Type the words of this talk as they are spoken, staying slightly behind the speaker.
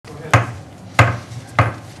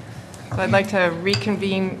So I'd like to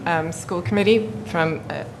reconvene school committee from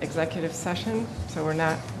executive session. So we're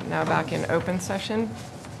now back in open session.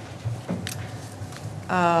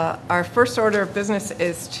 Our first order of business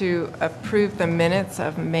is to approve the minutes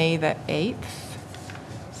of May the 8th.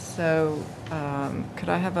 So could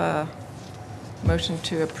I have a motion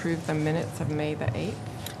to approve the minutes of May the 8th?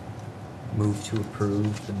 Move to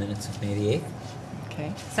approve the minutes of May the 8th.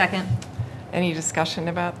 Okay. Second. Any discussion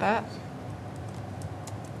about that?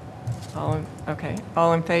 Okay.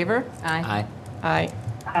 All in favor? Aye. Aye.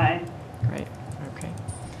 Aye. Great. Okay.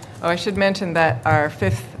 Oh, I should mention that our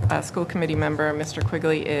fifth school committee member, Mr.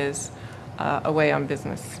 Quigley, is away on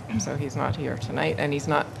business, so he's not here tonight, and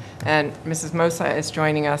Mrs. Mosa is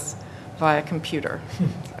joining us via computer,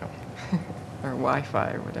 so, or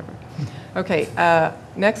Wi-Fi or whatever. Okay.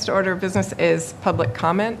 Next order of business is public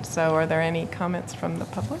comment. So, are there any comments from the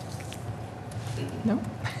public? No.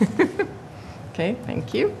 Okay.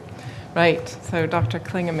 Thank you. Right, so Dr.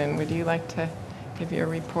 Klingeman, would you like to give your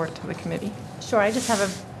report to the committee? Sure, I just have a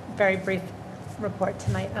very brief report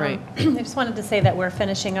tonight. Great. I just wanted to say that we're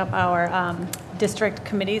finishing up our district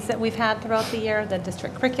committees that we've had throughout the year, the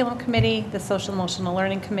District Curriculum Committee, the Social Emotional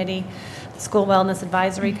Learning Committee, the School Wellness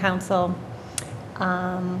Advisory Council,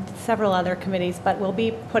 several other committees, but we'll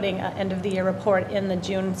be putting an end of the year report in the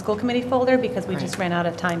June school committee folder because we just ran out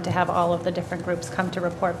of time to have all of the different groups come to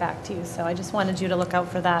report back to you. So I just wanted you to look out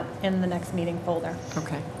for that in the next meeting folder.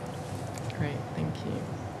 Okay, great, thank you.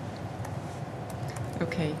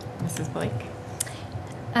 Okay, Mrs. Blake.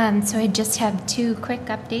 So I just have two quick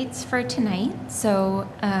updates for tonight. So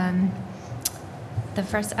the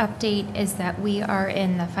first update is that we are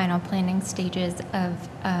in the final planning stages of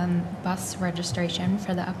bus registration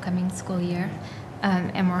for the upcoming school year.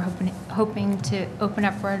 And we're hoping to open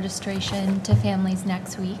up registration to families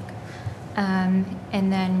next week. And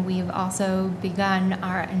then we've also begun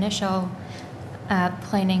our initial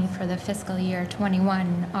planning for the fiscal year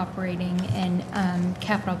 21 operating in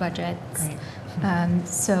capital budgets.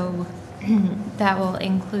 So that will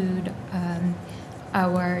include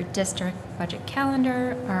our district budget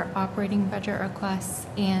calendar, our operating budget requests,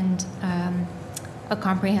 and a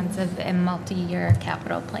comprehensive and multi-year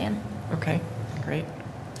capital plan. Okay, great.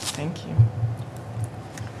 Thank you.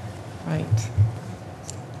 Right.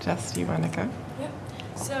 Jess, do you want to go? Yep.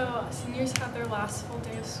 So seniors have their last full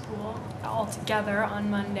day of school all together on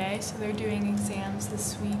Monday, so they're doing exams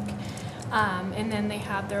this week. And then they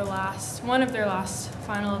have one of their last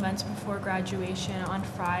final events before graduation on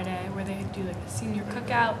Friday, where they do like a senior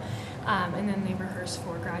cookout, and then they rehearse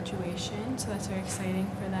for graduation. So that's very exciting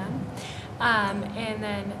for them. And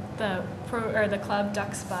then the club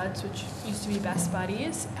Duxbury, which used to be Best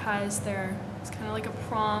Buddies, has it's kind of like a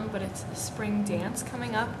prom, but it's a spring dance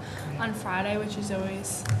coming up on Friday, which is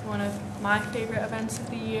always one of my favorite events of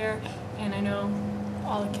the year, and I know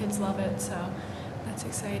all the kids love it, so that's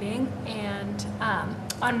exciting. And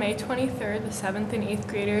on May 23rd, the 7th and 8th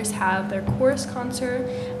graders have their chorus concert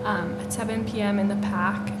at 7 p.m. in the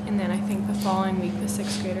PAC, and then I think the following week the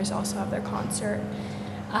 6th graders also have their concert.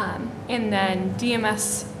 And then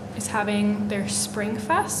DMS is having their Spring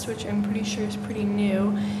Fest, which I'm pretty sure is pretty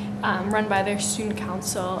new, run by their student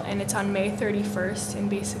council, and it's on May 31st, and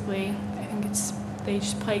basically I think they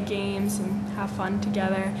just play games and have fun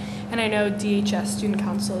together. And I know DHS Student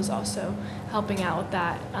Council is also helping out with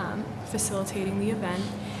that, facilitating the event.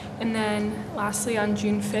 And then lastly, on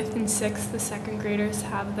June 5th and 6th, the 2nd graders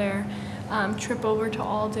have their trip over to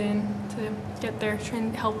Alden to get their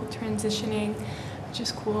help with transitioning, which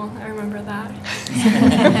is cool. I remember that.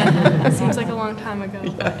 It seems like a long time ago,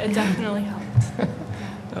 but it definitely helped.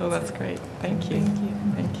 Oh, that's great. Thank you. Thank you.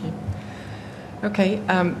 Thank you. Okay,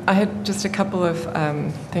 I had just a couple of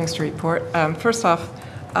things to report. First off,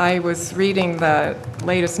 I was reading the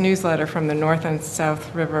latest newsletter from the North and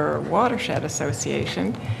South River Watershed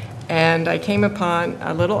Association, and I came upon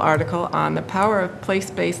a little article on the power of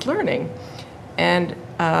place-based learning. And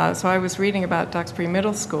so I was reading about Duxbury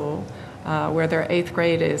Middle School, where their 8th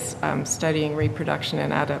grade is studying reproduction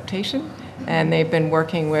and adaptation, and they've been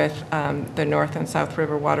working with the North and South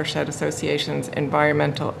River Watershed Association's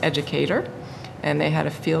environmental educator, and they had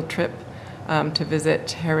a field trip to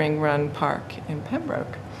visit Herring Run Park in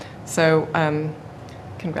Pembroke. So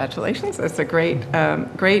congratulations. It's a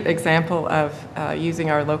great example of using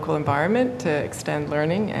our local environment to extend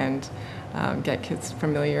learning and get kids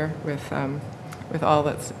familiar with all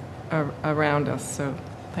that's around us. So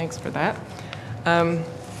thanks for that.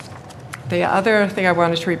 The other thing I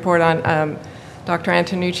wanted to report on, Dr.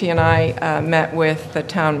 Antonucci and I met with the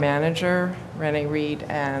town manager, Renee Reed,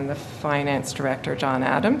 and the finance director, John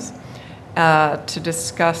Adams, to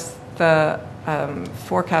discuss the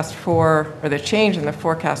forecast for, or the change in the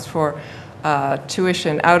forecast for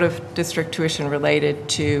tuition, out-of-district tuition related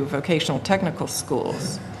to vocational technical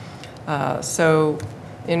schools. So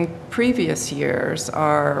in previous years,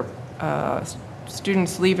 our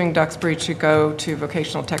students leaving Duxbury to go to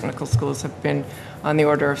vocational technical schools have been on the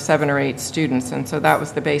order of 7 or 8 students, and so that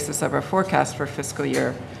was the basis of our forecast for fiscal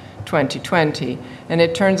year 2020. And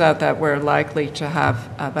it turns out that we're likely to have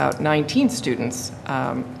about 19 students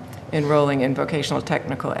enrolling in vocational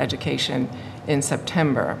technical education in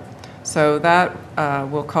September. So that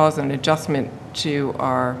will cause an adjustment to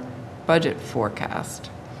our budget forecast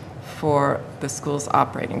for the school's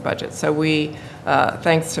operating budget. So we,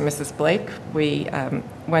 thanks to Mrs. Blake, we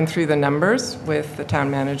went through the numbers with the town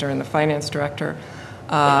manager and the finance director,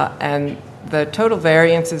 and the total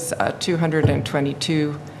variance is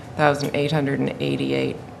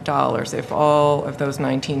 $222,888 if all of those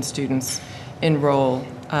 19 students enroll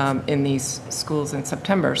in these schools in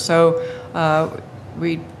September. So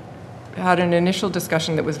we had an initial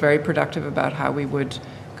discussion that was very productive about how we would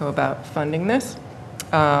go about funding this.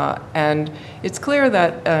 And it's clear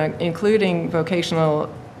that including vocational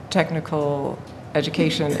technical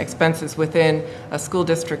education expenses within a school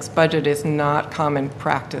district's budget is not common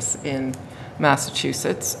practice in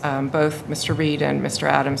Massachusetts. Both Mr. Reed and Mr.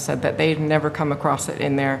 Adams said that they'd never come across it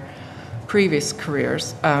in their previous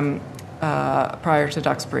careers prior to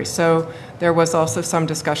Duxbury. So there was also some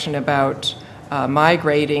discussion about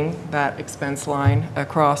migrating that expense line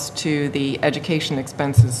across to the education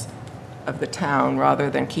expenses of the town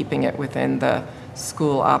rather than keeping it within the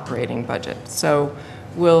school operating budget. So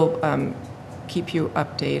we'll keep you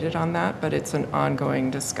updated on that, but it's an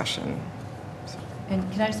ongoing discussion. And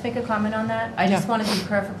can I just make a comment on that? I just want to be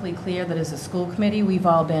perfectly clear that as a school committee, we've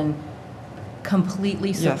all been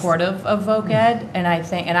completely supportive of voc ed, and I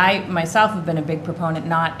think, and I myself have been a big proponent.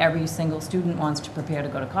 Not every single student wants to prepare to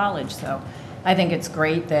go to college, so I think it's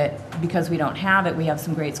great that because we don't have it, we have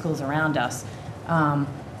some great schools around us,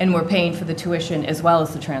 and we're paying for the tuition as well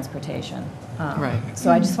as the transportation. Right. So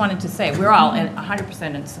I just wanted to say we're all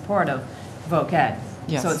 100% in support of voc ed.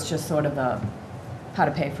 Yes. So it's just sort of a how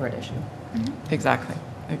to pay for it issue. Exactly,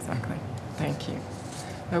 exactly. Thank you.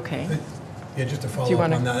 Okay. Yeah, just to Do you follow up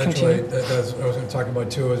wanna on that, continue? that's what I was going to talk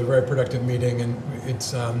about too. It was a very productive meeting, and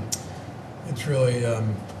it's really,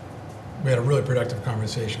 we had a really productive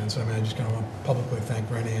conversation. So I mean, I just kind of want to publicly thank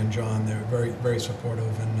Renee and John. They're very, very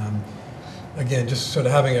supportive, and again, just sort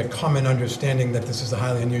of having a common understanding that this is a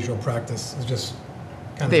highly unusual practice is just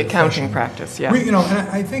kind of The accounting refreshing. practice, yeah. We, and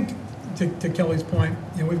I think to Kelly's point,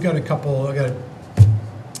 we've got a couple. I got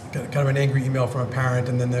kind of an angry email from a parent,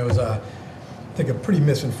 and then there was I think a pretty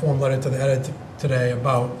misinformed letter to the editor today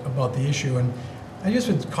about the issue. And I just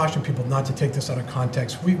would caution people not to take this out of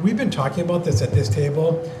context. We've been talking about this at this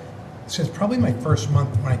table since probably my first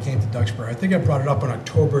month when I came to Duxbury. I think I brought it up in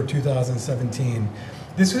October 2017.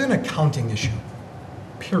 This is an accounting issue,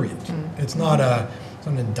 period. It's not an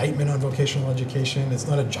indictment on vocational education. It's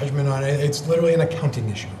not a judgment on it. It's literally an accounting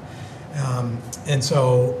issue. And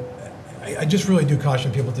so I just really do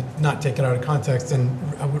caution people to not take it out of context. And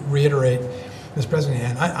I would reiterate, Ms. President,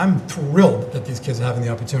 and I'm thrilled that these kids are having the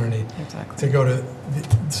opportunity to go to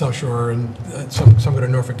the South Shore and some go to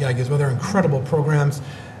Norfolk Aggies, where they're incredible programs.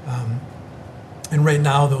 And right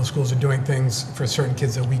now, those schools are doing things for certain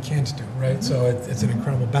kids that we can't do, right? So it's an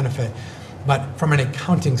incredible benefit. But from an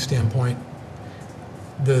accounting standpoint,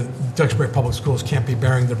 the Duxbury Public Schools can't be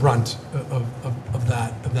bearing the brunt of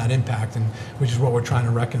that impact, and which is what we're trying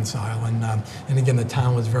to reconcile. And again, the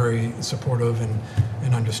town was very supportive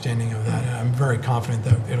and understanding of that. And I'm very confident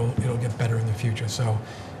that it'll get better in the future. So,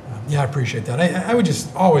 yeah, I appreciate that. I would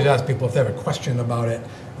just always ask people if they have a question about it,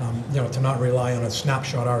 to not rely on a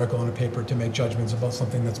snapshot article in a paper to make judgments about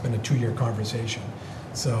something that's been a 2-year conversation.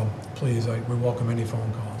 So please, we welcome any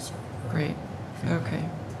phone calls. Great. Okay.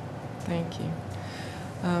 Thank you.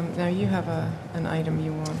 Now you have an item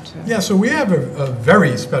you want to... Yeah, so we have a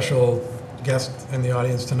very special guest in the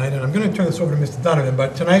audience tonight, and I'm going to turn this over to Mr. Donovan,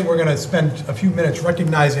 but tonight we're going to spend a few minutes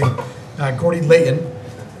recognizing Gordy Layton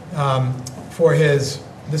for his,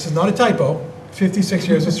 this is not a typo, 56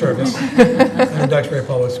 years of service in the Duxbury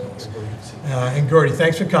Public Schools. And Gordy,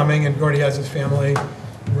 thanks for coming, and Gordy has his family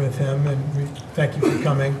with him, and we thank you for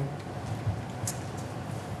coming.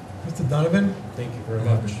 Mr. Donovan? Thank you very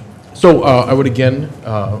much. So I would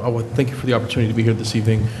thank you for the opportunity to be here this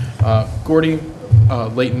evening. Gordy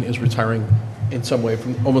Layton is retiring in some way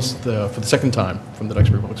from for the second time from the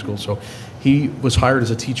Duxbury Public Schools. So he was hired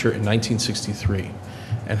as a teacher in 1963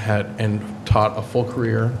 and taught a full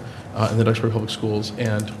career in the Duxbury Public Schools,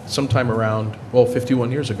 and sometime around,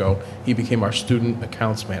 51 years ago, he became our student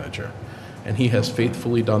accounts manager, and he has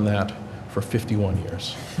faithfully done that for 51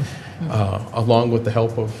 years, along with the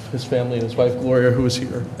help of his family and his wife, Gloria, who is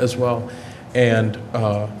here as well. And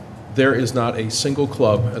there is not a single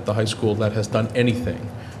club at the high school that has done anything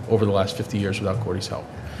over the last 50 years without Gordy's help.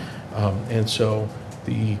 And so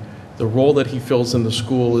the role that he fills in the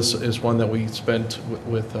school is one that we spent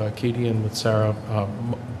with Katie and with Sarah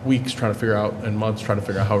weeks trying to figure out, and months trying to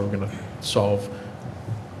figure out how we're going to solve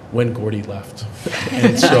when Gordy left.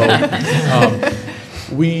 And so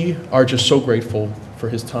we are just so grateful for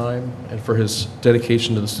his time and for his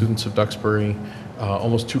dedication to the students of Duxbury.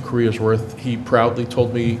 Almost 2 careers worth. He proudly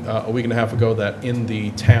told me a week and a half ago that in the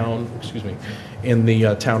town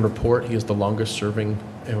report, he is the longest serving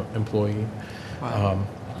employee. Wow.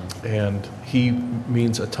 And he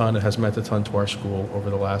means a ton, and has meant a ton to our school over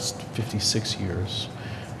the last 56 years.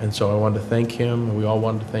 And so I wanted to thank him, and we all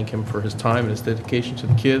wanted to thank him for his time and his dedication to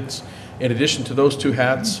the kids. In addition to those 2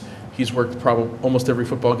 hats, he's worked almost every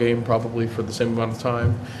football game probably for the same amount of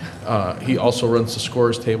time. He also runs the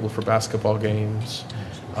scorers table for basketball games.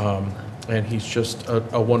 And he's just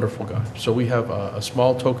a wonderful guy. So we have a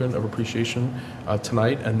small token of appreciation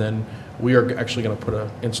tonight, and then we are actually going to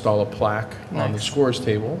install a plaque on the scorers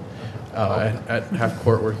table at half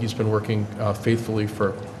court, where he's been working faithfully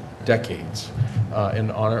for decades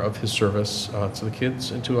in honor of his service to the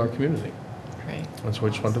kids and to our community. Great. And so I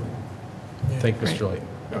just wanted to thank Mr. Layton.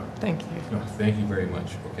 No, Thank you. no, thank you very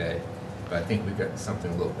much, okay? But I think we got something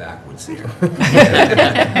a little backwards here.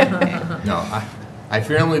 No, I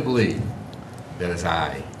firmly believe that it's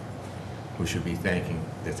I who should be thanking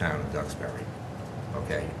the town of Duxbury,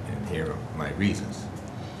 okay? And here are my reasons,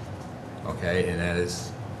 okay? And that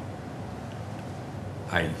is,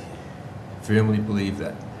 I firmly believe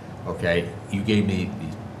that, okay, you gave me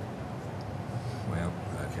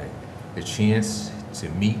the chance to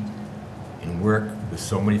meet and work with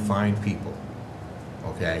so many fine people,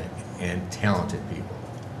 okay, and talented people,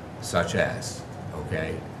 such as,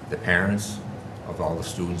 okay, the parents of all the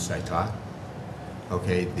students I taught,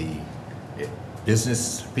 okay, the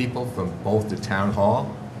business people from both the town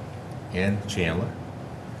hall and Chandler.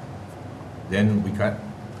 Then we got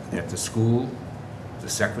at the school, the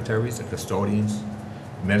secretaries, the custodians,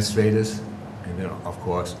 administrators, and then, of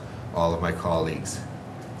course, all of my colleagues,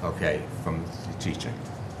 okay, from the teaching.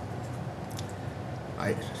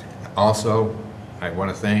 I want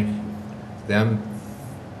to thank them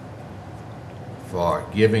for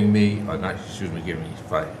giving me,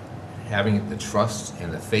 for having the trust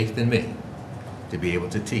and the faith in me to be able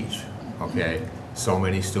to teach, okay, so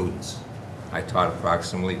many students. I taught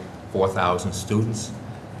approximately 4,000 students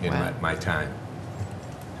in my time.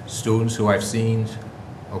 Students who I've seen,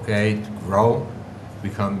 okay, grow,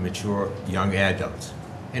 become mature young adults,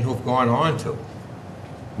 and who've gone on to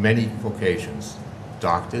many vocations: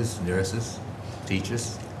 doctors, nurses,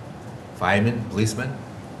 teachers, firemen, policemen,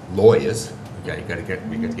 lawyers. Okay, we got to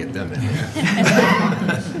get them in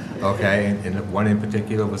there. Okay, and one in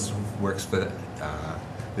particular works for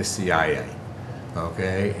the CIA.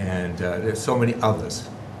 Okay, and there's so many others.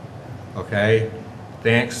 Okay,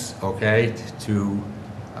 thanks. Okay, to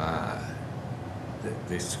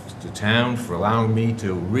the town for allowing me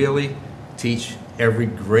to really teach every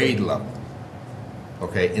grade level.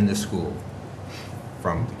 Okay, in the school,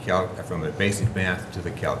 from the basic math to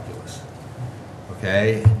the calculus.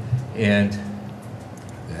 Okay, and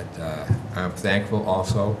that I'm thankful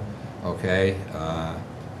also, okay,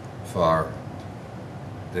 for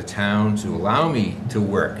the town to allow me to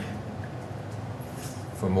work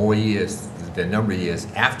for more years, the number of years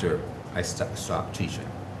after I stopped teaching.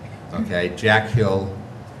 Okay, Jack Hill,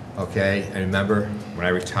 okay, I remember when I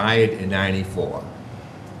retired in '94,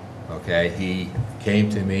 okay, he came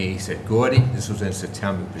to me, he said, Gordy, this was in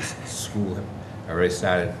September, this school already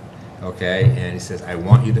started, okay, and he says, I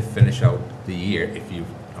want you to finish out the year if you,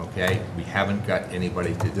 okay, we haven't got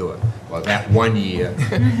anybody to do it. Well, that 1 year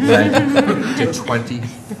led to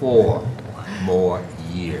 24 more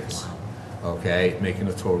years, okay, making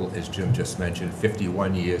a total, as Jim just mentioned,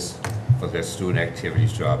 51 years for the student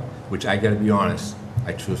activities job, which I gotta be honest,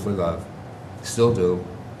 I truthfully love, still do,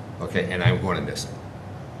 okay, and I'm going to miss it,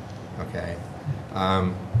 okay.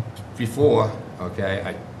 Before,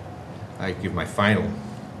 okay, I give my final,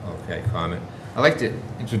 okay, comment. I'd like to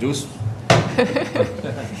introduce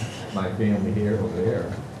my family here, over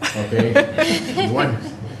there, okay.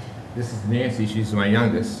 This is Nancy, she's my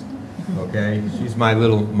youngest, okay. She's my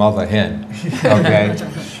little mother hen, okay.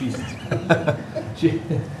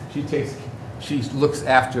 She looks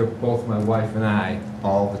after both my wife and I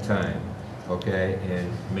all the time, okay,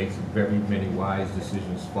 and makes very many wise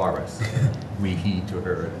decisions for us. And we heed to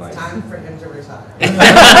her advice. Time for him to retire.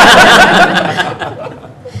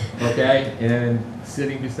 Okay, and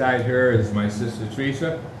sitting beside her is my sister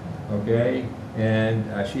Teresa, okay, and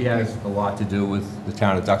she has a lot to do with the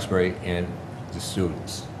town of Duxbury and the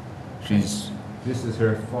students. This is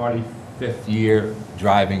her 45th year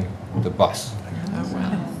driving the bus. Oh,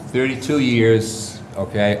 wow. 32 years,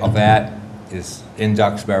 okay, of that is in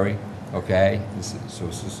Duxbury, okay? So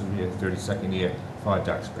this will be her 32nd year for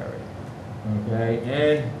Duxbury, okay?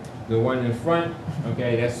 And the one in front,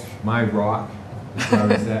 okay, that's my rock, as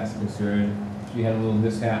far as that's concerned. She had a little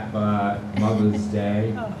mishap Mother's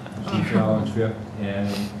Day. She fell and tripped,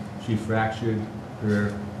 and she fractured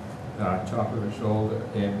her top of her shoulder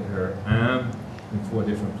and her arm in 4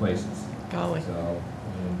 different places. Golly. So,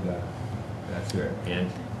 and that's her. And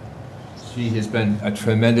she has been a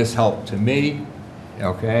tremendous help to me,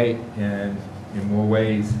 okay, and in more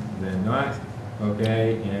ways than not,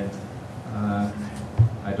 okay, and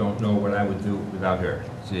I don't know what I would do without her.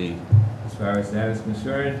 She, as far as that is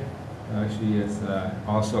concerned, she has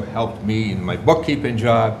also helped me in my bookkeeping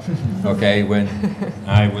job, okay, when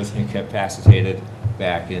I was incapacitated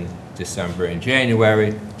back in December and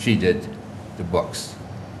January. She did the books.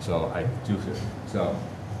 So I do, so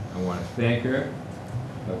I want to thank her,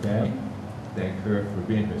 okay? Thank her for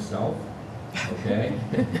being herself, okay?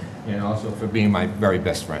 And also for being my very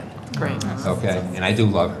best friend. Great. Okay, and I do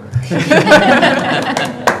love her.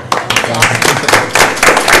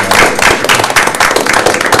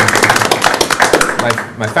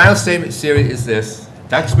 My final statement, Siri, is this.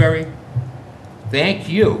 Duxbury, thank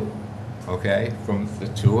you, okay, from the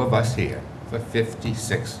 2 of us here for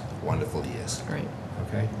 56 wonderful years. Great.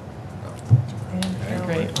 Okay?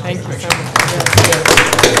 Great. Thank you so much.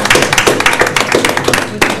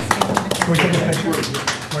 Can we take a picture?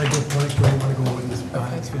 Want to go witness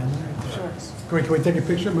Alex family? Sure. Great, can we take a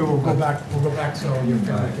picture? We'll go back so your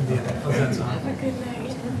family can be in it. How's that sound? Have a good night.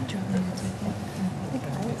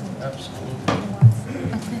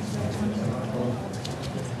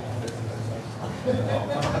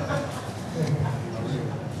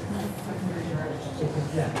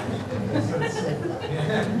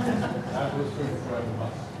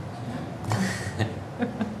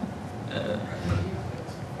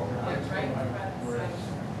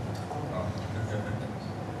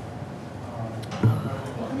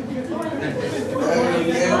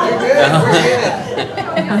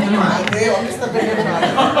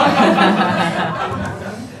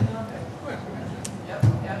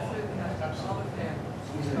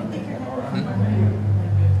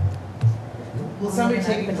 Will somebody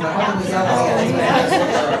take a I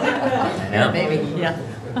know. Maybe, yeah.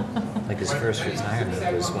 Like his first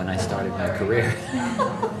retirement was when I started my career.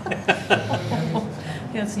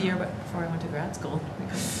 Yeah, it's the year before I went to grad school.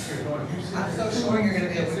 I'm so sure you're going to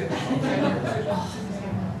be able to.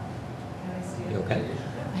 You okay?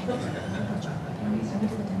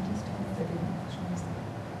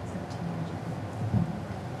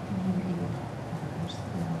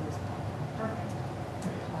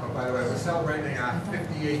 Oh, by the way, we're celebrating our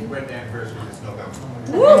 58th wedding anniversary this November.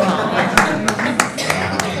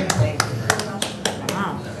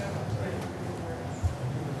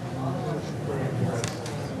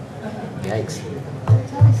 Yikes.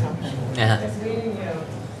 Yeah.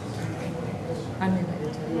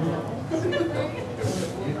 Unrelated to you.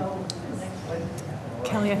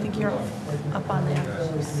 Kelly, I think you're up on there.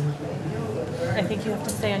 I think you have to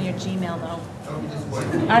stay on your Gmail, though.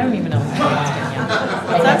 I don't even know if it's yet.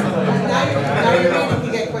 Now you're ready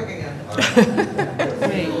to get quick again.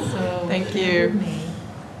 Wait, so. Thank you.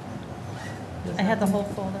 I had the whole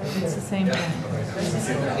folder. It's the same thing.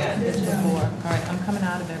 It's before. All right, I'm coming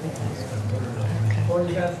out of everything. What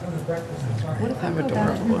if How I go back to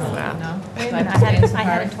adorable is that? No? Wait a minute, I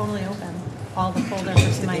had it totally open. All the folder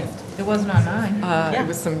for tonight. It wasn't on mine. It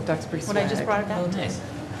was some Duxbury swag. When I just brought it Oh, back. nice.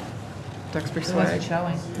 Duxbury It wasn't swag.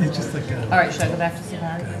 showing. It's just like All right, should I go back to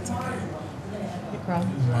Savannah? Chrome?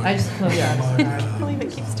 I just closed I it. can't believe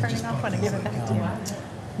it keeps turning off when I give it back to you.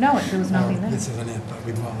 No, there was nothing there. This isn't it, but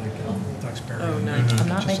we call like Duxbury. Oh, no. I'm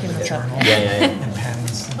not making this up. Yeah, yeah, And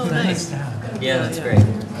pens. Oh, nice. yeah, that's great.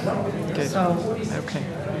 Good. So, Okay.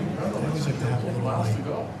 I always like to have a little like,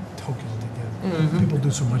 token to give. People do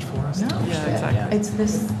so much for us. no, Yeah, exactly. it's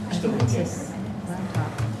this, I think it's this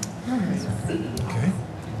laptop. No, it's okay.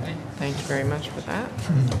 Okay. Thank you very much for that.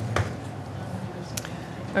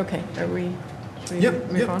 Okay, should we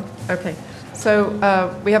Yep, move yep. on? Okay, so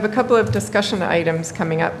we have a couple of discussion items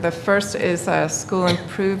coming up. The first is school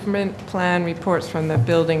improvement plan reports from the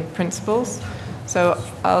building principals. So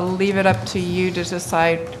I'll leave it up to you to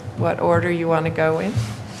decide what order you want to go in?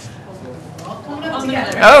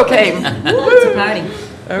 Together. Okay. It's a party.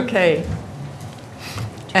 Okay.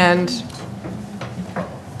 And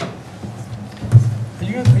Are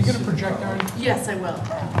you going to project, Aaron? Yes, I will.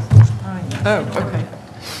 oh, okay.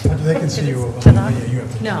 They can see you. Yeah, you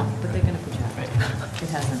have to. No, but they're going to project. It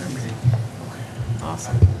hasn't.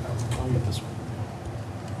 Awesome. I'll get this one.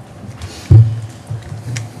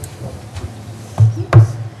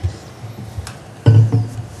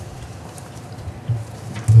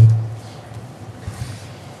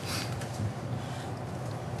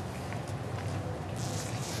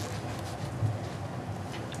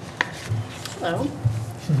 Hello.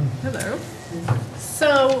 Hello.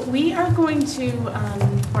 So we are going to,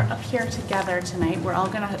 we're up here together tonight. We're all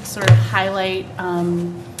going to sort of highlight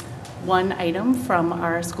one item from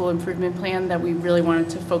our school improvement plan that we really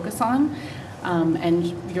wanted to focus on.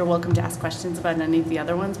 And you're welcome to ask questions about any of the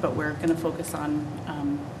other ones, but we're going to focus on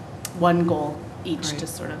one goal each Great. to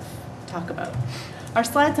sort of talk about. Our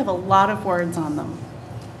slides have a lot of words on them.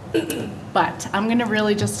 But I'm going to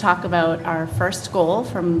really just talk about our first goal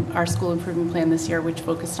from our school improvement plan this year, which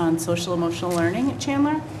focused on social emotional learning at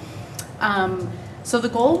Chandler. So the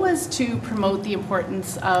goal was to promote the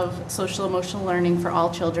importance of social emotional learning for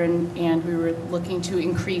all children, and we were looking to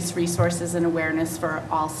increase resources and awareness for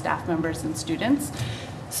all staff members and students.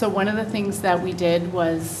 So one of the things that we did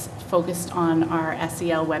was focused on our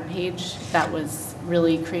SEL webpage that was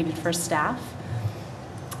really created for staff.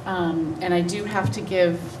 And I do have to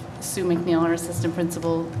give Sue McNeil, our assistant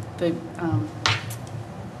principal, the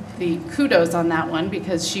kudos on that one,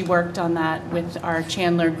 because she worked on that with our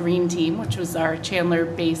Chandler Green team, which was our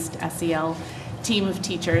Chandler-based SEL team of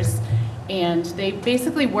teachers. And they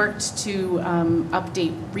basically worked to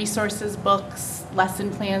update resources, books,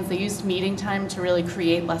 lesson plans. They used meeting time to really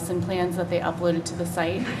create lesson plans that they uploaded to the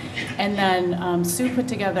site. And then Sue put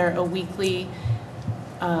together a weekly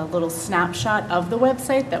little snapshot of the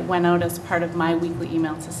website that went out as part of my weekly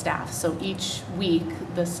email to staff. So each week,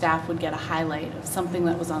 the staff would get a highlight of something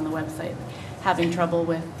that was on the website. Having trouble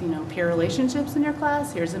with, peer relationships in your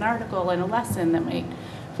class, here's an article and a lesson that might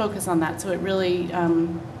focus on that. So it really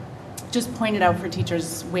just pointed out for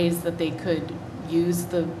teachers ways that they could use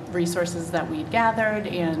the resources that we'd gathered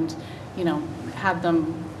and, had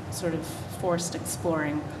them sort of forced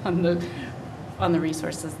exploring on the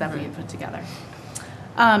resources that we had put together.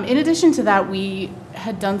 In addition to that, we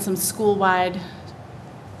had done some school-wide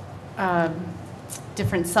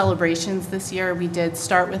different celebrations this year. We did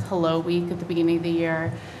start with Hello Week at the beginning of the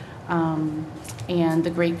year, and the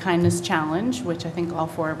Great Kindness Challenge, which I think all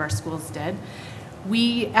 4 of our schools did.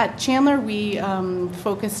 At Chandler, we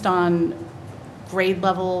focused on grade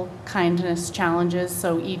level kindness challenges.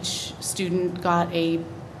 So each student got a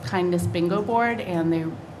kindness bingo board, and they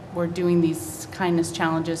were doing these kindness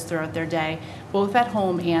challenges throughout their day, both at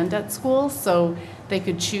home and at school. So they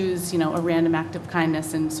could choose, a random act of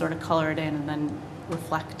kindness and sort of color it in and then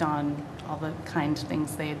reflect on all the kind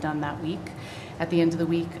things they had done that week at the end of the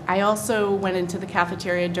week. I also went into the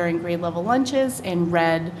cafeteria during grade level lunches and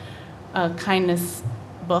read a kindness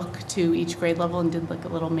book to each grade level and did like a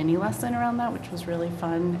little mini lesson around that, which was really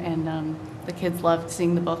fun. And the kids loved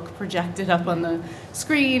seeing the book projected up on the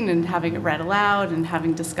screen and having it read aloud and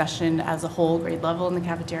having discussion as a whole grade level in the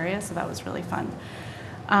cafeteria, so that was really fun.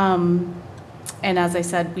 And as I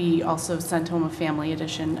said, we also sent home a family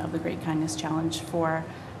edition of the Great Kindness Challenge for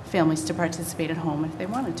families to participate at home if they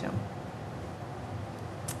wanted to.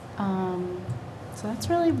 So that's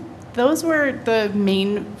really, those were the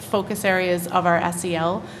main focus areas of our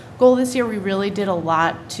SEL goal this year. We really did a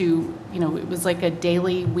lot to, it was like a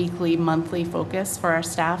daily, weekly, monthly focus for our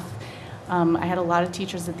staff. I had a lot of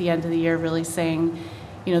teachers at the end of the year really saying,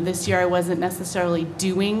 this year I wasn't necessarily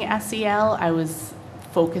doing SEL, I was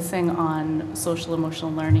focusing on social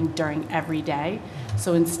emotional learning during every day.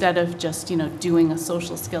 So instead of just, doing a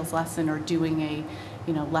social skills lesson or doing a,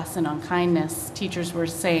 lesson on kindness, teachers were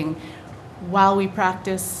saying, while we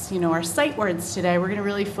practice, our sight words today, we're going to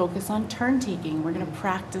really focus on turn taking. We're going to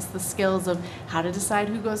practice the skills of how to decide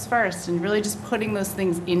who goes first and really just putting those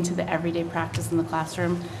things into the everyday practice in the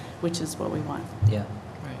classroom, which is what we want. Yeah.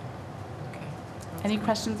 Right. Okay. Any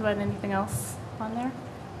questions about anything else on there?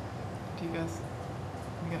 Do you guys,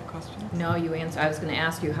 you got a question? No, you answered. I was going to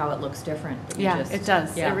ask you how it looks different. But you Yeah, just, it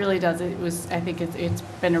does. Yeah. It really does. I think it's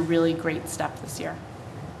been a really great step this year.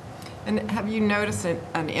 And have you noticed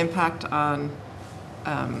an impact on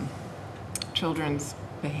children's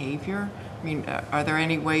behavior? I mean, are there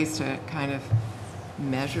any ways to kind of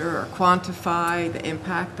measure or quantify the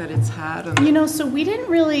impact that it's had on So we didn't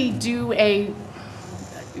really do a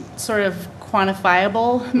sort of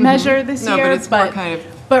quantifiable measure this year. No, but it's more kind of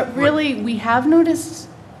But really, we have noticed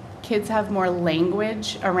kids have more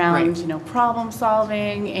language around, Right. you know, problem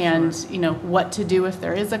solving and, Sure. you know, what to do if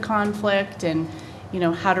there is a conflict and, you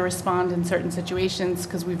know, how to respond in certain situations,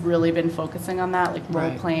 because we've really been focusing on that, like role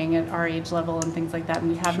Right. playing at our age level and things like that. And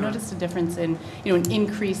we have Sure. noticed a difference in, you know, an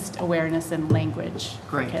increased awareness in language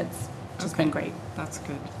for Great. kids, which has Okay. been great. That's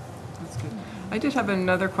good. That's good. I did have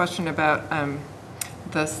another question about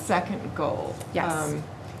the second goal. Yes.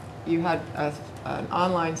 You had an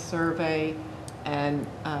online survey and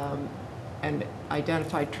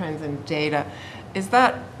identified trends and data. Is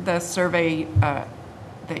that the survey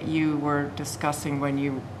that you were discussing when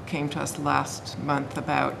you came to us last month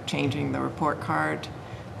about changing the report card?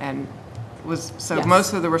 And so Yes.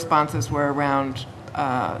 most of the responses were around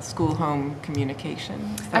school-home communication?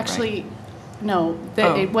 Is that right? Actually, no,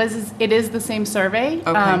 Oh. it is the same survey.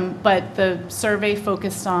 Okay. But the survey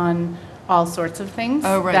focused on all sorts of things.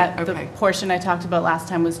 Oh, right, That okay. the portion I talked about last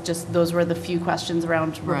time was just, those were the few questions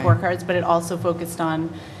around report Right. cards, but it also focused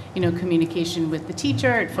on, you know, communication with the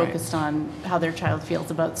teacher. It Right. focused on how their child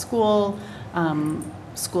feels about school,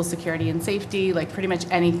 school security and safety, like pretty much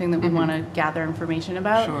anything that we Mhm. want to gather information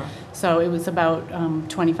about. Sure. So it was about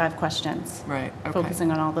 25 questions Right, okay.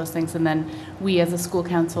 focusing on all those things. And then we, as a school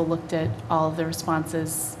council, looked at all of the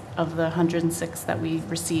responses of the 106 that we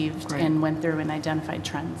received Great. and went through and identified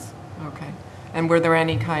trends. Okay. And were there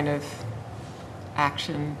any kind of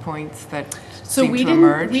action points that So seemed we to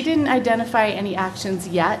emerge? didn't identify any actions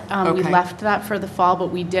yet. We Okay. left that for the fall,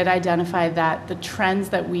 but we did identify that the trends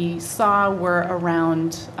that we saw were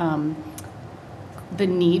around the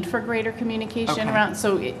need for greater communication Okay. around.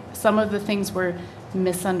 So some of the things were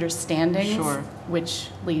misunderstandings, Sure. which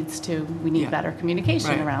leads to we need Yeah. better communication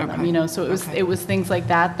Right, around them. okay. You know, so Okay. it was things like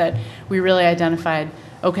that that we really identified.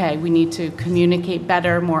 Okay, we need to communicate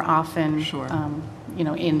better, more often. Sure. You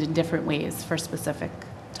know, in different ways for specific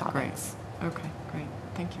Great. topics. Okay, great.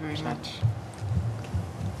 Thank you very much.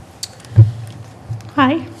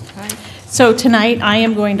 Hi. Hi. So tonight, I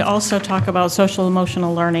am going to also talk about social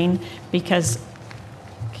emotional learning because,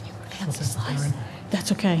 can you advance the slides?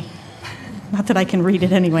 That's okay. Not that I can read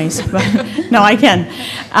it anyways, but no, I can.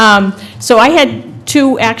 So I had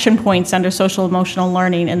 2 action points under social emotional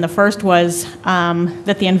learning, and the first was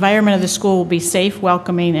that the environment of the school will be safe,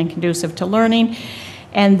 welcoming, and conducive to learning.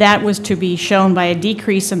 And that was to be shown by a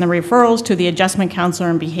decrease in the referrals to the adjustment counselor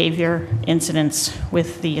and behavior incidents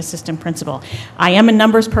with the assistant principal. I am a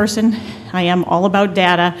numbers person. I am all about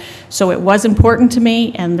data. So it was important to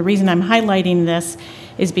me, and the reason I'm highlighting this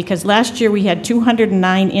is because last year we had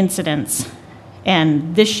 209 incidents,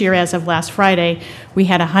 and this year, as of last Friday, we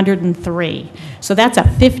had 103. So that's a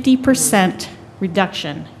 50%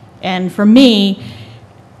 reduction. And for me,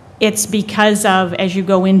 it's because of, as you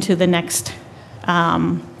go into the next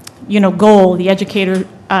goal, the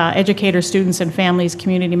educators, students, and families,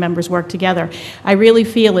 community members work together. I really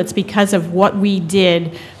feel it's because of what we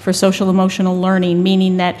did for social emotional learning,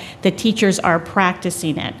 meaning that the teachers are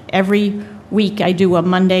practicing it. Every week I do a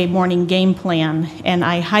Monday morning game plan, and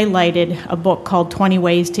I highlighted a book called 20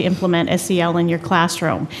 Ways to Implement SEL in Your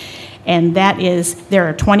Classroom. And that is, there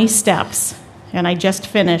are 20 steps, and I just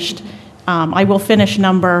finished. I will finish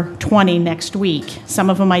number 20 next week. Some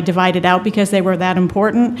of them I divided out because they were that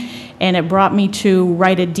important, and it brought me to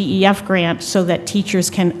write a DEF grant so that teachers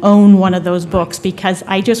can own one of those books, because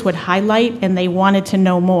I just would highlight and they wanted to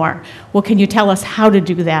know more. Well, can you tell us how to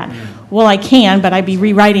do that? Well, I can, but I'd be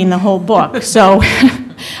rewriting the whole book. So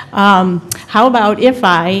how about if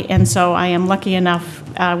and so I am lucky enough,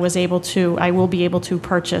 I will be able to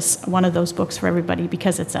purchase one of those books for everybody,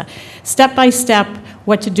 because it's a step-by-step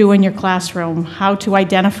what to do in your classroom, how to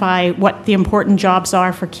identify what the important jobs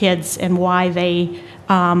are for kids and why they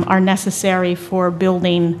are necessary for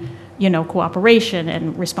building, cooperation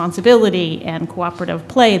and responsibility and cooperative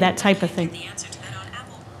play, that type of thing. The answer to that on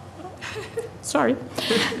Apple. Sorry.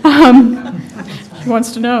 She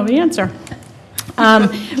wants to know the answer.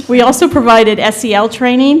 We also provided SEL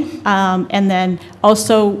training, and then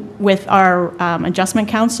also with our adjustment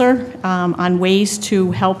counselor on ways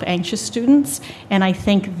to help anxious students. And I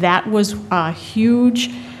think that was a huge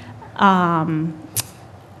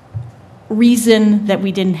reason that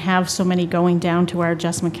we didn't have so many going down to our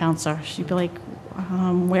adjustment counselor. She'd be like,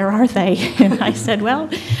 where are they? And I said, well,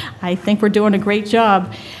 I think we're doing a great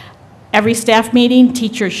job. Every staff meeting,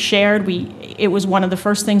 teachers shared. It was one of the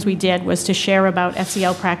first things we did was to share about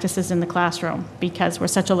SEL practices in the classroom, because we're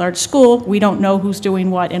such a large school, we don't know who's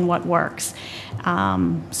doing what and what works.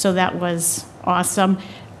 So that was awesome.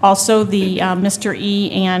 Also, the Mr.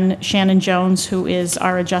 E. and Shannon Jones, who is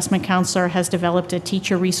our adjustment counselor, has developed a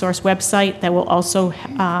teacher resource website that will also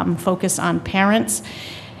focus on parents.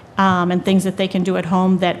 and things that they can do at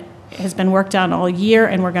home that has been worked on all year,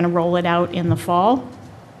 and we're going to roll it out in the fall.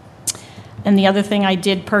 And the other thing I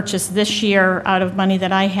did purchase this year out of money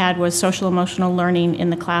that I had was social emotional learning in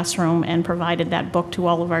the classroom, and provided that book to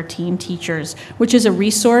all of our team teachers, which is a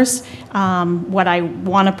resource. What I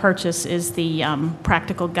want to purchase is the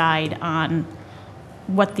practical guide on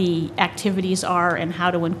what the activities are and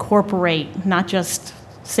how to incorporate, not just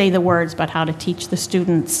say the words, but how to teach the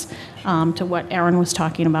students to what Erin was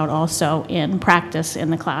talking about also in practice in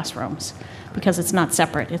the classrooms, because it's not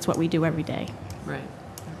separate, it's what we do every day. Right.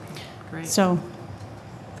 Okay. Great. So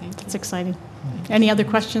Thank you. it's exciting. Any other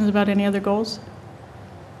questions about any other goals?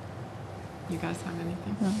 You guys have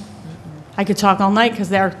anything? No. I could talk all night because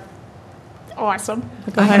they're awesome.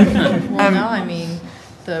 Go ahead. Well, no, I mean,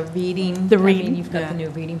 the reading. The I reading. mean, you've got the new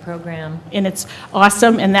reading program. And it's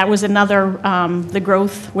awesome, and that was another, the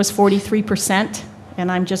growth was 43%,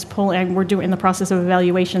 and I'm just pulling, we're in the process of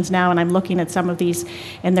evaluations now, and I'm looking at some of these,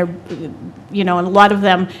 and they're, and a lot of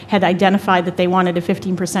them had identified that they wanted a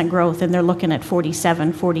 15% growth, and they're looking at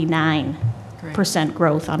 47, 49%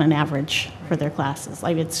 growth on an average for their classes.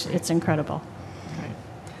 Like, it's incredible. Right.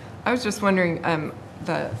 I was just wondering,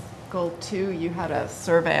 the goal 2, you had a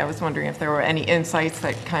survey. I was wondering if there were any insights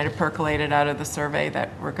that kind of percolated out of the survey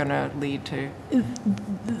that were going to lead to.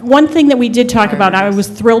 One thing that we did talk about, I was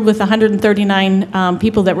thrilled with 139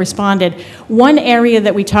 people that responded. One area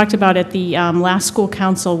that we talked about at the last school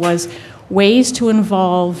council was ways to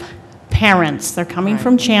involve parents. They're coming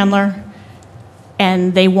from Chandler,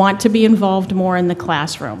 and they want to be involved more in the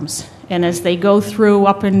classrooms. And as they go through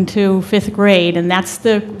up into 5th grade, and that's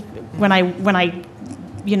when I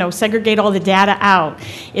segregate all the data out,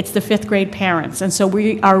 it's the 5th grade parents. And so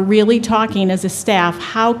we are really talking as a staff,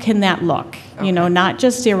 how can that look? Okay. Not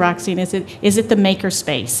just Xeroxing, is it the maker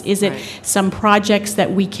space? Is it some projects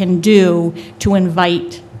that we can do to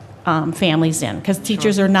invite families in? Because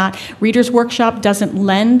teachers are not, Reader's Workshop doesn't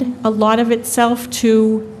lend a lot of itself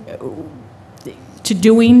to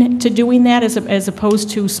doing that as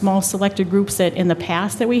opposed to small selected groups that in the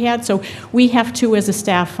past that we had. So we have to, as a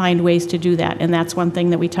staff, find ways to do that. And that's one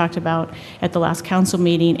thing that we talked about at the last council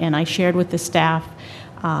meeting, and I shared with the staff.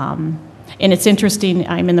 And it's interesting,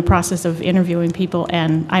 I'm in the process of interviewing people,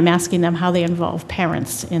 and I'm asking them how they involve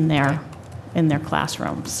parents in their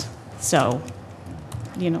classrooms. So,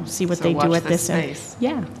 see what they do at this space.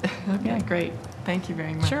 Yeah. Okay, great. Thank you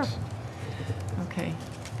very much. Sure. Okay.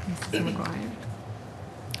 Mrs. McGuire.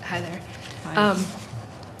 Hi there. Hi.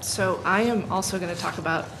 So I am also going to talk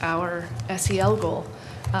about our SEL goal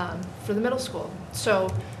for the middle school.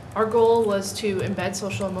 So our goal was to embed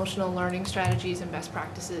social emotional learning strategies and best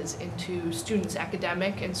practices into students'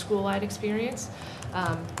 academic and school-wide experience.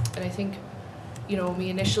 And I think, when we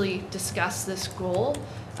initially discussed this goal,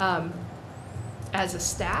 as a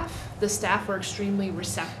staff, the staff were extremely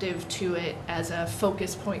receptive to it as a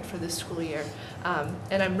focus point for this school year.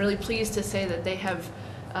 And I'm really pleased to say that they have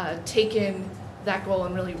taken that goal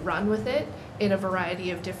and really run with it in a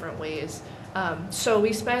variety of different ways. So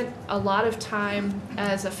we spent a lot of time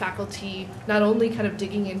as a faculty not only kind of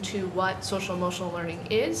digging into what social emotional learning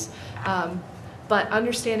is, but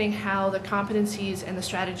understanding how the competencies and the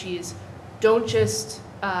strategies don't just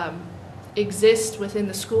exist within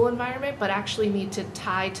the school environment, but actually need to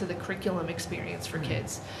tie to the curriculum experience for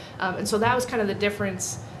kids. And so that was kind of the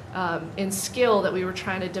difference in skill that we were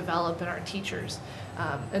trying to develop in our teachers.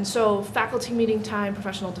 And so faculty meeting time,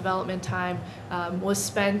 professional development time was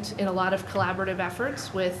spent in a lot of collaborative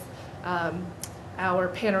efforts with our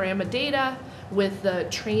Panorama data, with the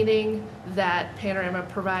training that Panorama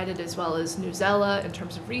provided, as well as Newsella in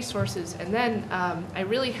terms of resources. And then I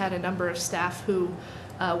really had a number of staff who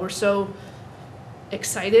were so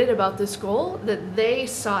excited about this goal that they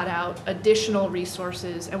sought out additional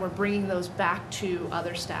resources and were bringing those back to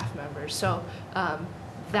other staff members. So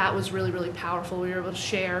that was really, really powerful. We were able to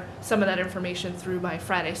share some of that information through my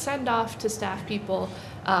Friday send-off to staff people.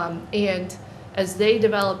 And as they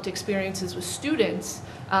developed experiences with students,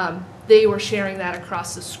 they were sharing that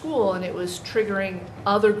across the school, and it was triggering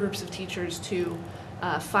other groups of teachers to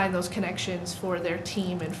find those connections for their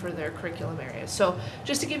team and for their curriculum areas. So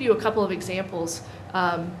just to give you a couple of examples,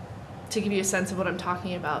 to give you a sense of what I'm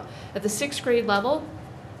talking about. At the 6th grade level,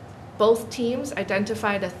 both teams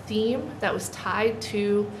identified a theme that was tied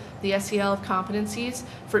to the SEL competencies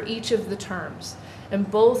for each of the terms. And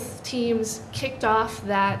both teams kicked off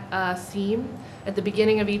that theme at the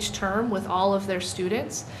beginning of each term with all of their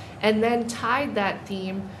students, and then tied that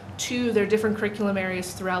theme to their different curriculum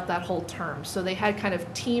areas throughout that whole term. So they had kind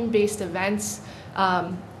of team-based events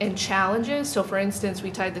and challenges. So for instance, we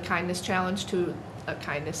tied the kindness challenge to a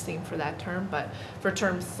kindness theme for that term. But for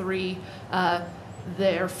term 3,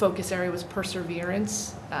 their focus area was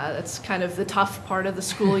perseverance. That's kind of the tough part of the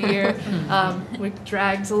school year, which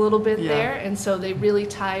drags a little bit there. And so they really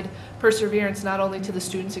tied perseverance not only to the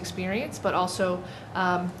students' experience, but also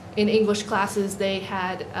in English classes they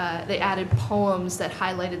added poems that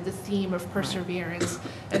highlighted the theme of perseverance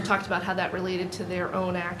and talked about how that related to their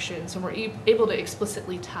own actions, and were able to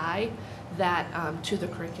explicitly tie that to the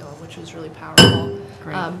curriculum, which was really powerful.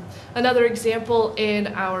 Another example, in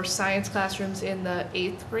our science classrooms in the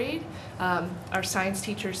 8th grade, our science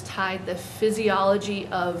teachers tied the physiology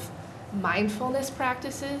of mindfulness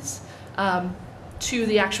practices to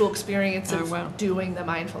the actual experience of doing the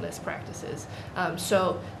mindfulness practices.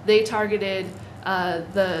 So they targeted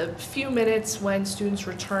the few minutes when students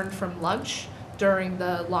returned from lunch during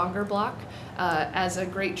the longer block as a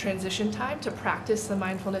great transition time to practice the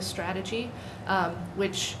mindfulness strategy,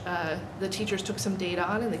 which the teachers took some data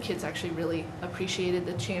on, and the kids actually really appreciated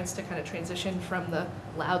the chance to kind of transition from the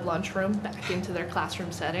loud lunchroom back into their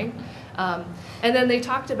classroom setting. And then they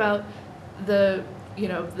talked about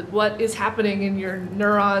what is happening in your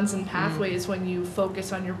neurons and pathways when you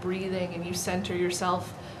focus on your breathing and you center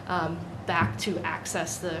yourself back to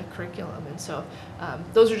access the curriculum. And so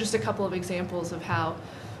those are just a couple of examples of how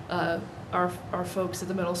our folks at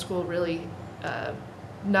the middle school really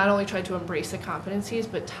not only tried to embrace the competencies,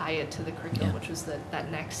 but tie it to the curriculum, which was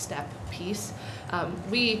that next step piece.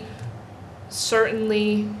 We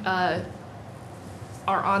certainly are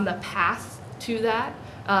on the path to that,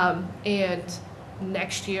 and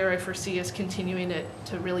next year I foresee us continuing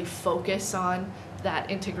to really focus on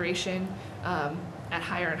that integration at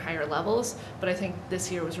higher and higher levels. But I think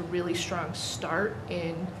this year was a really strong start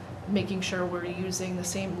in making sure we're using the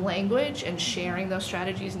same language and sharing those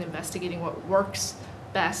strategies and investigating what works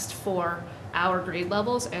best for our grade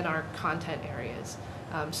levels and our content areas.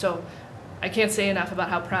 So I can't say enough about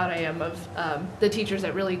how proud I am of the teachers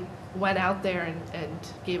that really went out there and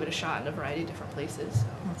gave it a shot in a variety of different places. So.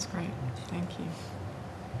 That's great. Thank you.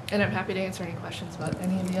 And I'm happy to answer any questions about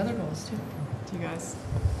any of the other goals too. Do you guys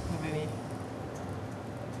have any?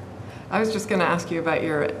 I was just going to ask you about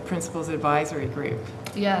your principals advisory group.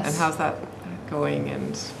 Yes. And how's that going?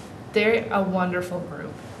 And they're a wonderful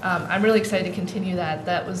group. I'm really excited to continue that.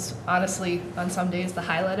 That was honestly, on some days, the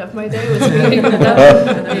highlight of my day was meeting with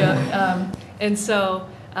them. And so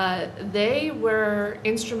they were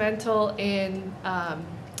instrumental in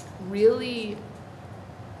really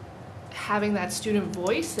having that student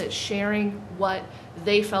voice, that sharing what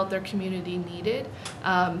they felt their community needed.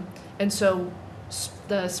 And so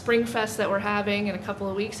the Spring Fest that we're having in a couple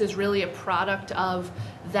of weeks is really a product of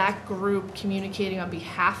that group communicating on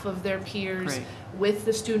behalf of their peers with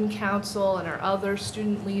the student council and our other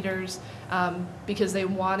student leaders, because they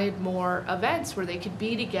wanted more events where they could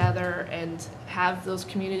be together and have those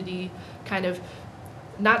community kind of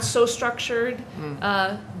not so structured,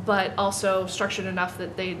 but also structured enough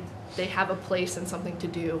that they have a place and something to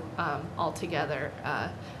do all together.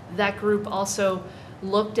 That group also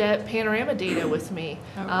looked at panorama data with me.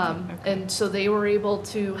 And so they were able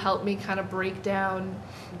to help me kind of break down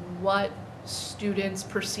what students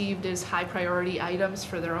perceived as high priority items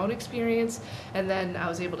for their own experience. And then I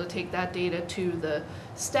was able to take that data to the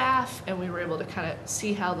staff, and we were able to kind of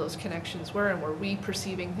see how those connections were, and were we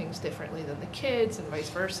perceiving things differently than the kids and vice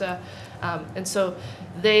versa. And so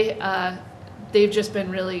they've just been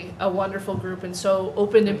really a wonderful group and so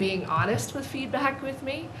open to being honest with feedback with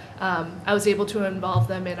me. I was able to involve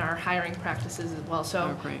them in our hiring practices as well.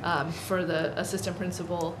 So for the assistant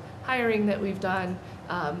principal hiring that we've done,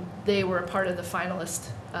 they were a part of the finalist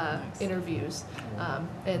interviews,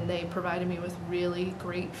 and they provided me with really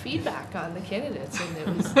great feedback on the candidates, and it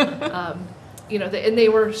was and they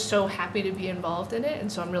were so happy to be involved in it, and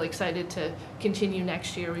so I'm really excited to continue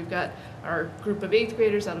next year. We've got our group of 8th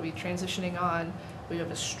graders that'll be transitioning on. We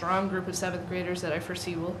have a strong group of 7th graders that I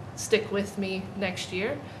foresee will stick with me next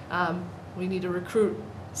year. We need to recruit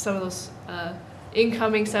some of those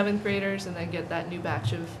incoming 7th graders and then get that new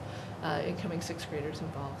batch of incoming 6th graders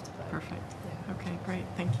involved. But, perfect. Yeah. Okay, great.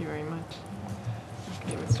 Thank you very much.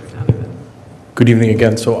 Okay, Mr. Donovan. Good evening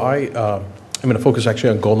again. So I'm going to focus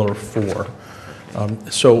actually on goal number 4.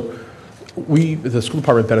 So the school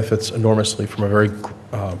department benefits enormously from a very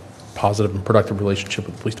positive and productive relationship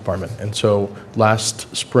with the police department. And so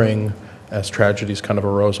last spring, as tragedies kind of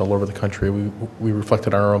arose all over the country, we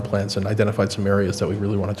reflected on our own plans and identified some areas that we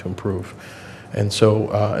really wanted to improve. And so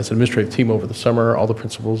as an administrative team over the summer, all the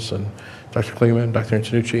principals and Dr. Klingman, Dr.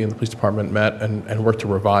 Antonucci, and the police department met and worked to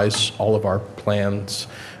revise all of our plans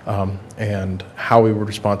and how we would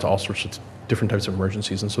respond to all sorts of different types of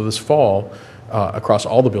emergencies. And so this fall, across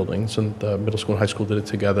all the buildings, and the middle school and high school did it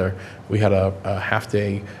together, we had a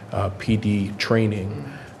half-day PD training,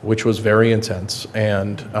 which was very intense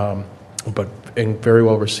and very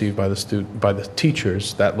well received by the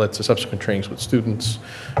teachers. That led to subsequent trainings with students,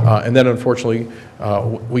 and then unfortunately,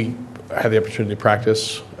 we had the opportunity to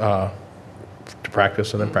practice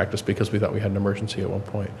and then practice because we thought we had an emergency at one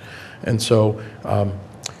point. And so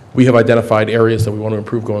we have identified areas that we want to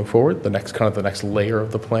improve going forward, the next layer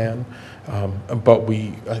of the plan. But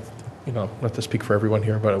not to speak for everyone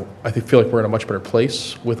here, but I feel like we're in a much better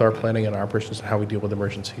place with our planning and our operations and how we deal with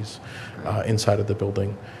emergencies inside of the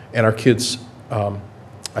building. And our kids, I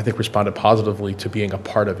think, responded positively to being a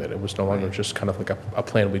part of it. It was no longer just kind of like a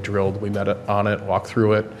plan we drilled. We met on it, walked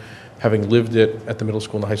through it. Having lived it at the middle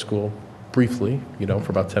school and the high school briefly, for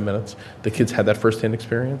about 10 minutes, the kids had that firsthand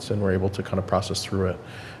experience and were able to kind of process through it.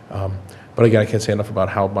 But again, I can't say enough about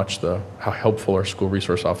how helpful our school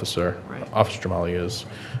resource officer, Officer Jamali, is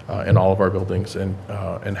in all of our buildings, and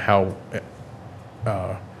how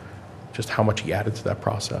just how much he added to that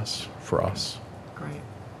process for us. Great.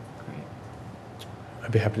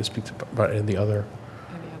 I'd be happy to speak about any of the other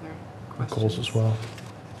goals as well.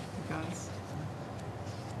 You guys?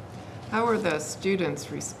 How are the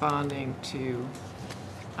students responding to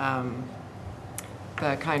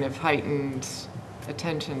the kind of heightened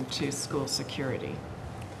attention to school security?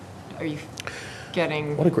 Are you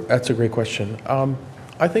getting... That's a great question.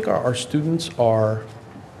 I think our students are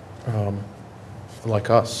like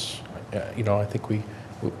us. I think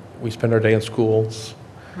we spend our day in schools.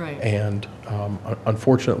 Right. And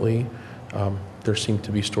unfortunately, there seem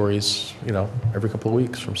to be stories, every couple of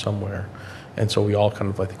weeks from somewhere. And so we all kind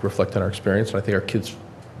of, I think, reflect on our experience. And I think our kids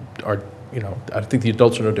are, I think the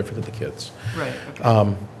adults are no different than the kids. Right.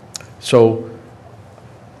 Okay.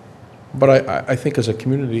 But I think as a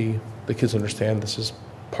community, the kids understand this is,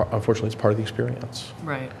 unfortunately, it's part of the experience.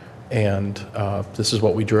 Right. And this is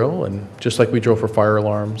what we drill. And just like we drill for fire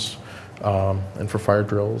alarms and for fire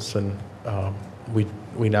drills, and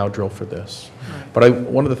we now drill for this. Right. But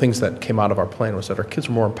one of the things that came out of our plan was that our kids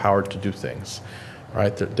are more empowered to do things,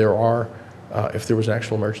 right? There are, if there was an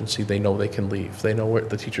actual emergency, they know they can leave. They know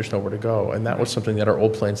the teachers know where to go. And that was something that our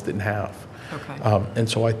old plans didn't have. Okay. And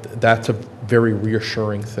so that's a very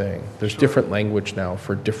reassuring thing. There's different language now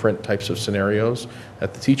for different types of scenarios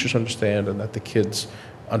that the teachers understand and that the kids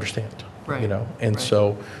understand. Right. And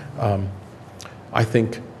so I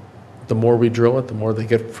think the more we drill it, the more they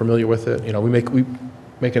get familiar with it. We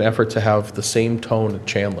make an effort to have the same tone at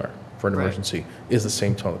Chandler for an emergency is the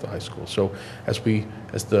same tone at the high school. So as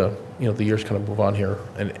the years kind of move on here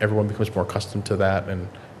and everyone becomes more accustomed to that, and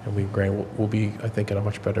we'll be, I think,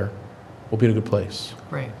 we'll be in a good place.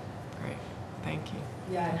 Great. Thank you.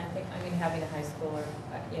 Yeah, and I think, having a high schooler,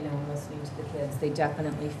 and listening to the kids, they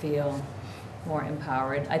definitely feel more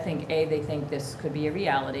empowered. I think, they think this could be a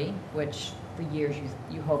reality, which for years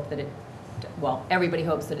you hope that everybody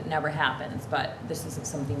hopes that it never happens, but this isn't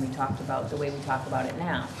something we talked about the way we talk about it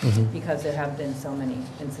now, because there have been so many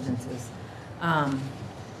incidences.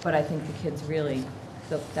 But I think the kids really,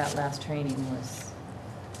 that last training was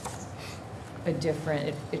a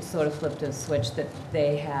different, it sort of flipped a switch that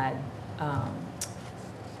they had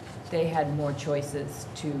more choices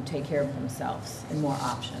to take care of themselves and more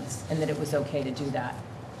options, and that it was okay to do that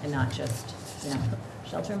and not just,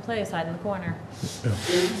 shelter in place, hide in the corner. Yeah.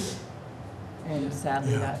 And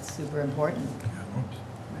sadly, that's super important.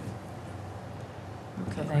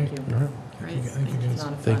 Okay. So thank you. Great. It's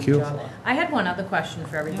not a Thank fun you. job. I had one other question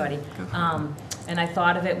for everybody. And I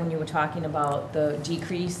thought of it when you were talking about the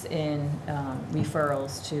decrease in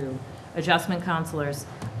referrals to adjustment counselors.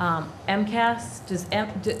 MCAS, does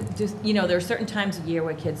there are certain times of year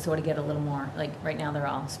where kids sort of get a little more, like right now they're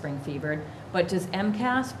all spring fevered, but does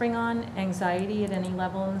MCAS bring on anxiety at any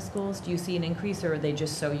level in the schools? Do you see an increase, or are they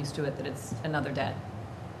just so used to it that it's another day?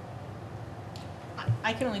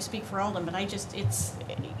 I can only speak for Alden, but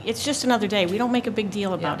it's just another day. We don't make a big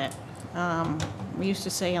deal about it. We used to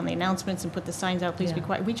say on the announcements and put the signs out, please be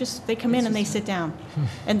quiet. They come in and they sit down.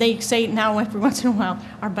 And they say now every once in a while,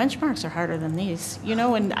 our benchmarks are harder than these,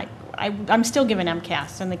 and I'm still giving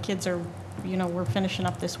MCAS, and the kids are, we're finishing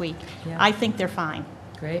up this week. Yeah. I think they're fine.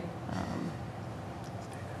 Great.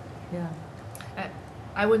 Yeah.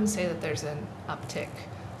 I wouldn't say that there's an uptick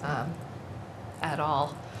at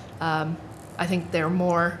all. I think they're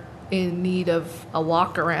more in need of a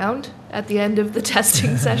walk around at the end of the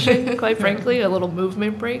testing session, quite frankly, a little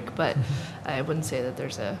movement break, but I wouldn't say that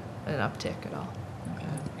there's an uptick at all. Okay.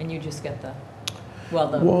 And you just get the Well,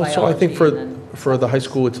 the Well, so I think biology and for the high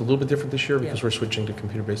school, it's a little bit different this year because Yeah. we're switching to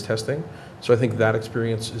computer-based testing. So I think that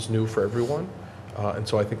experience is new for everyone. And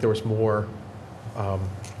so I think there was more,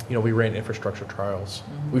 we ran infrastructure trials.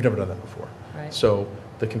 Mhm. We've never done that before. Right. So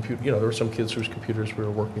the there were some kids whose computers we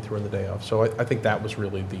were working through on the day of. So I think that was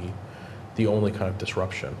really the only kind of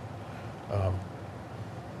disruption.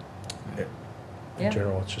 In Yeah.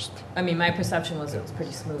 general, it's just, I mean, my perception was it was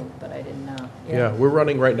pretty smooth, but I didn't know. yeah, we're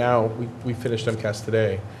running right now, we finished MCAS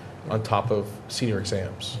today on top of senior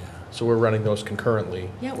exams. So we're running those concurrently,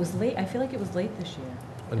 Yeah, it was late. I feel like it was late this year.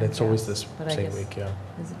 and it's always this But I same guess- week, yeah.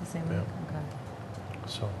 Is it the same Yeah. week? Okay.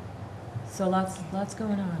 So So lots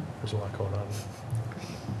going on. there's a lot going on.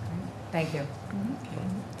 Thank you.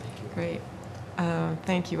 Great.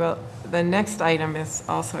 Thank you. Well, the next item is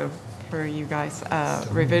also for you guys,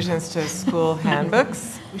 revisions to school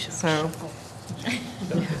handbooks. So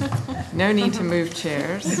no need to move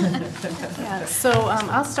chairs. Yeah, so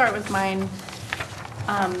I'll start with mine.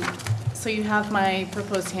 So you have my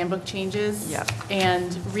proposed handbook changes. Yeah.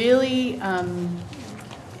 And really,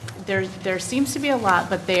 there seems to be a lot,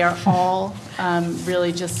 but they are all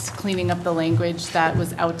really just cleaning up the language that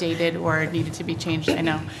was outdated or needed to be changed, I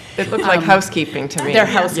know. It looked like housekeeping to me. They're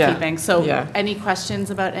Yeah. housekeeping, so Yeah. any questions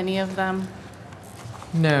about any of them?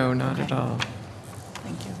 No, not at all.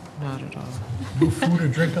 Thank you. Not at all. No food or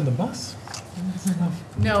drink on the bus?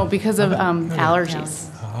 No, because of allergies.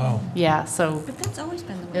 Oh. Yeah, so But that's always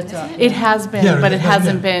been the way, It's isn't a- it has been, Yeah, but it yeah,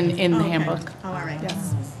 hasn't yeah. been in the Okay. handbook. Oh, all right.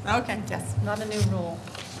 Yes. Okay, yes, not a new rule.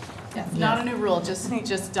 Yes, not a new rule, just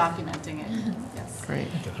documenting it. Yes. Great.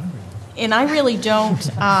 And I really don't,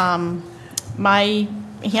 my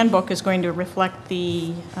handbook is going to reflect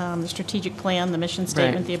the strategic plan, the mission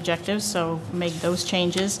statement, Right. the objectives, so make those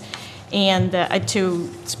changes. And to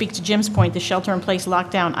speak to Jim's point, the shelter-in-place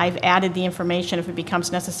lockdown, I've added the information if it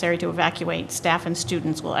becomes necessary to evacuate, staff and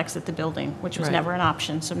students will exit the building, which was Right. never an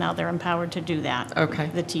option, so now they're empowered to do that. Okay.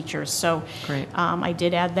 The teachers, so. Great. I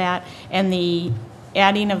did add that. And the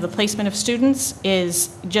adding of the placement of students is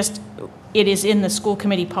just, it is in the school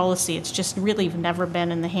committee policy. It's just really never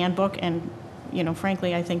been in the handbook. And,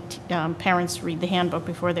 frankly, I think parents read the handbook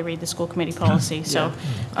before they read the school committee policy. So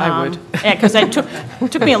I would. Yeah, because it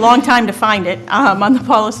took me a long time to find it on the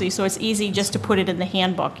policy. So it's easy just to put it in the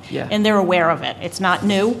handbook. Yeah. And they're aware of it. It's not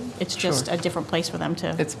new. It's just Sure. a different place for them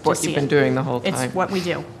to It's what see you've been it. doing the whole time. It's what we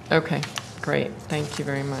do. Okay, great. Thank you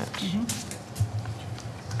very much.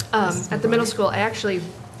 At the middle school, I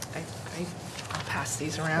passed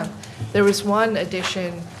these around. There was one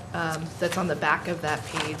addition that's on the back of that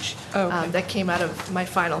page Oh, okay. that came out of my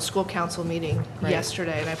final school council meeting Right.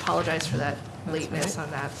 yesterday, and I apologize for that That's lateness right.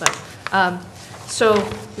 on that. But so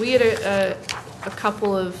we had a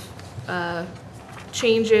couple of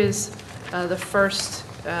changes. The first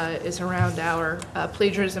is around our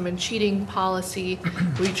plagiarism and cheating policy.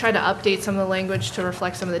 We tried to update some of the language to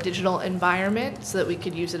reflect some of the digital environment so that we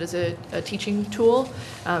could use it as a teaching tool.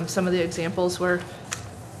 Some of the examples were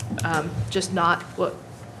just not what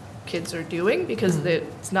kids are doing because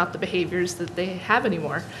it's not the behaviors that they have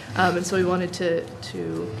anymore. And so we wanted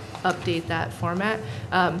to update that format.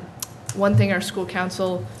 One thing our school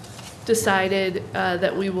council decided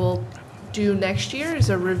that we will do next year is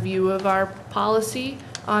a review of our policy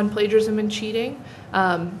on plagiarism and cheating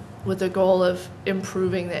with the goal of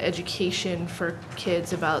improving the education for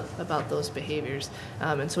kids about those behaviors.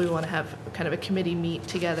 And so we want to have kind of a committee meet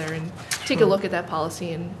together and take a look at that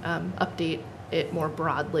policy and update it more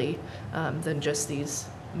broadly than just these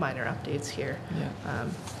minor updates here. Yeah.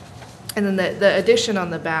 And then the addition on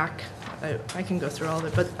the back, I can go through all of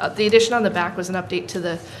it, but the addition on the back was an update to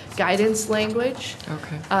the guidance language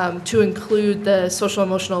Okay. to include the social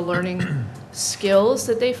emotional learning skills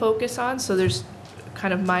that they focus on. So there's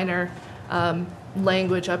kind of minor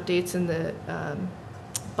language updates in the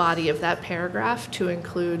body of that paragraph to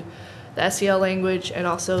include the SEL language and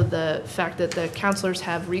also the fact that the counselors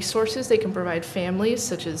have resources they can provide families,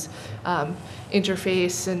 such as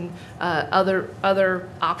interface and other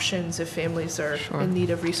options if families are Sure. in need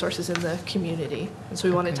of resources in the community. And so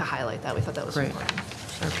we wanted Okay. to highlight that. We thought that was Great. important.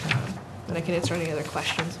 Okay. And I can answer any other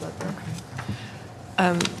questions about that.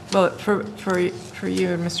 Well, for you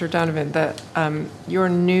and Mr. Donovan, your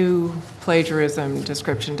new plagiarism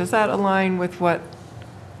description, does that align with what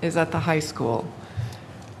is at the high school?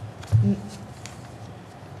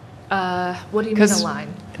 What do you mean 'Cause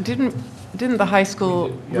align? Didn't the high school We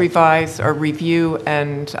did, yeah. revise or review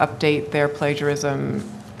and update their plagiarism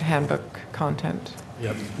handbook content?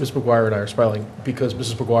 Yeah, Ms. McGuire and I are smiling because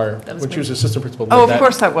Mrs. McGuire, That was when she me. was assistant principal, Oh, led of that-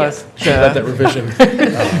 course that was. She led that revision at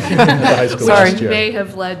the high school Sorry. last year. May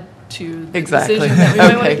have led to the Exactly. decision that we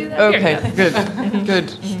might want to do that here. Okay, good,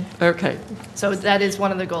 good, okay. So that is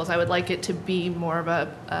one of the goals. I would like it to be more of a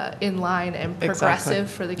inline and Exactly. progressive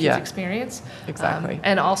for the kids' Yeah. experience. Exactly.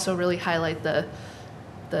 And also really highlight the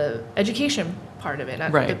education part of it,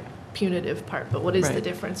 not Right. the punitive part, but what is the Right.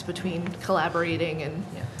 difference between collaborating and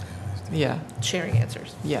Yeah, sharing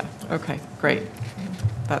answers? yeah, okay, great.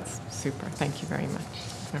 That's super, thank you very much.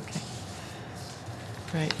 Okay.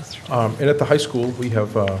 Right, Mr. Chairman. And at the high school, we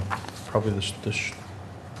have probably the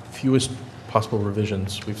fewest possible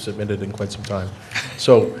revisions we've submitted in quite some time.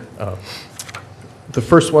 So the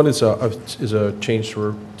first one is a change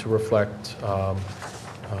to reflect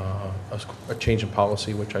a change in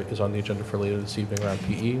policy, which is on the agenda for later this evening around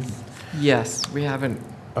PE. Yes, we haven't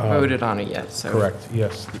voted on it yet, so. Correct,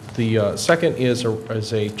 yes. The second is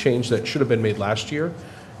a change that should have been made last year.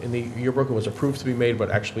 In the yearbook, it was approved to be made, but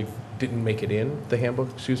actually didn't make it in the handbook,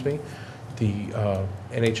 excuse me. The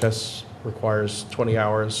NHS requires 20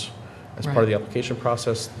 hours as part of the application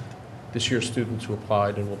process. This year's students who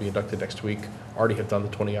applied and will be inducted next week already have done the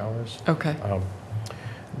 20 hours. Okay.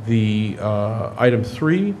 The item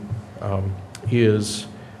 3 is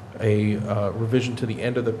a revision to the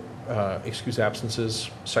end of the excuse absences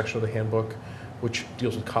section of the handbook, which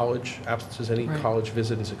deals with college absences. Any Right. college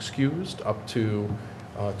visit is excused up to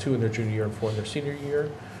 2 in their junior year and 4 in their senior year.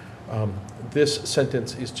 This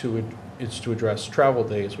sentence is to address travel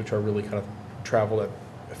days, which are really kind of travel that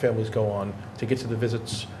families go on to get to the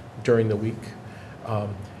visits during the week.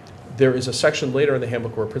 There is a section later in the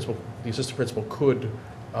handbook where the assistant principal could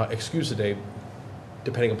excuse a day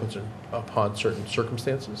depending upon certain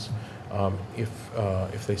circumstances,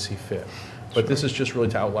 if they see fit. But this is just really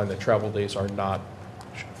to outline that travel days are not,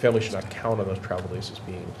 families should not count on those travel days as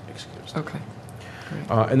being excused. Okay, great.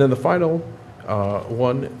 And then the final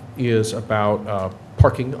one is about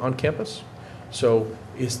parking on campus. So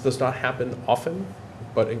this does not happen often,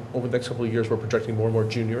 but over the next couple of years, we're projecting more and more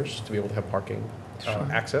juniors to be able to have parking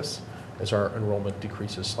access as our enrollment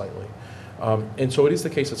decreases slightly. And so it is the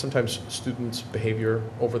case that sometimes students' behavior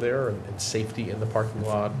over there and safety in the parking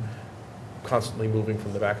lot, constantly moving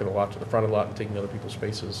from the back of the lot to the front of the lot and taking other people's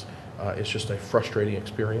spaces, is just a frustrating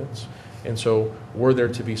experience. And so were there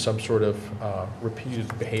to be some sort of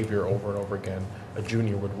repeated behavior over and over again, a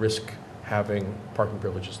junior would risk having parking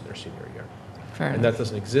privileges in their senior year. Fair And enough. that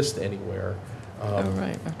doesn't exist anywhere. Oh,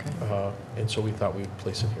 right, okay, And so we thought we'd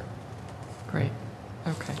place it here. great,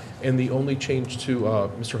 okay. And the only change to,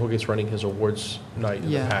 Mr. Holgate's running his awards night in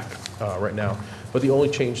the Yeah. pack right now, but the only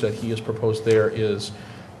change that he has proposed there is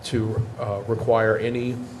to require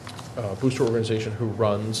any booster organization who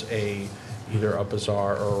runs either a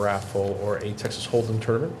bazaar or a raffle or a Texas Hold'em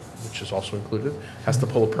tournament, which is also included, has to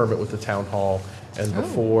pull a permit with the town hall. And Oh.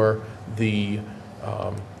 before the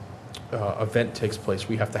event takes place,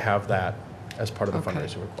 we have to have that as part of the Okay.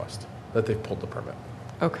 fundraising request, that they've pulled the permit.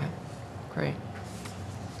 Okay, great,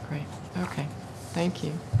 great, okay, thank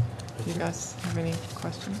you. Do you guys have any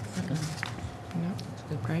questions? No?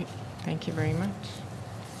 Great, thank you very much.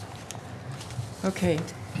 Okay,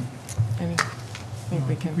 I think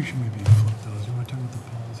we can. We should maybe flip those. You want to talk about the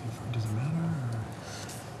policy for, does it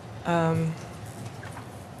matter?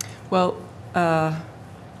 Well,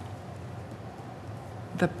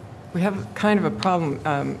 we have kind of a problem,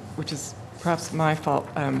 which is perhaps my fault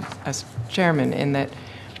as chairman, in that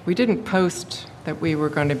we didn't post that we were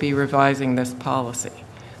going to be revising this policy,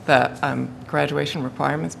 the graduation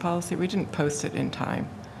requirements policy. We didn't post it in time.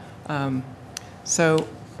 So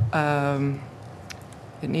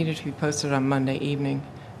it needed to be posted on Monday evening.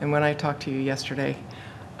 And when I talked to you yesterday,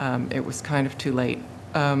 it was kind of too late.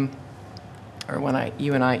 Or when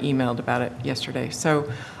you and I emailed about it yesterday. So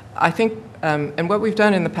I think, and what we've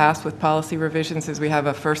done in the past with policy revisions is we have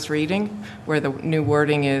a first reading where the new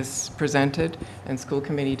wording is presented and school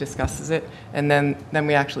committee discusses it, and then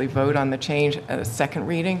we actually vote on the change at a second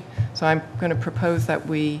reading. So I'm going to propose that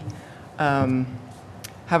we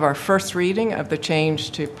have our first reading of the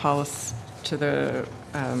change to the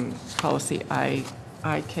policy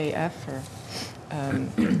IKF, or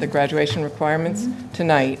the graduation requirements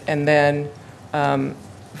tonight, and then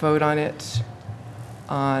vote on it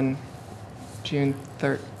on June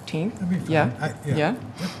 13th. That'd be fine. Yeah? Yeah? Yeah?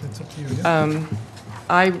 Yep, it's up to you. Yeah.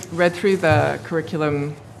 I read through the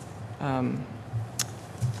curriculum,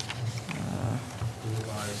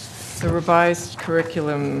 the revised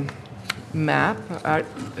curriculum map.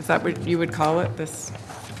 Is that what you would call it, this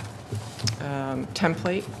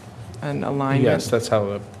template and alignment? Yes, that's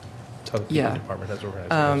how the Yeah. department has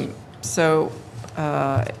organized it. So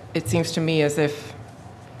it seems to me as if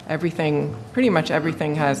pretty much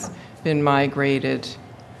everything has been migrated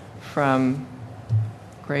from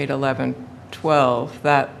grade 11, 12,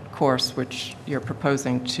 that course which you're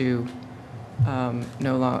proposing to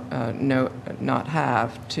not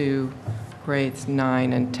have, to grades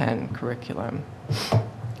 9 and 10 curriculum.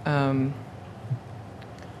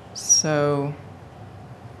 So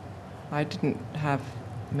I didn't have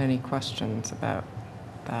many questions about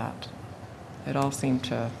that. It all seemed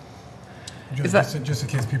to... Just in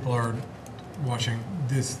case people are watching,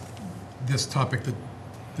 this topic that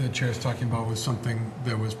the chair is talking about was something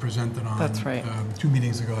that was presented on That's right. 2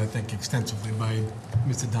 meetings ago, I think, extensively by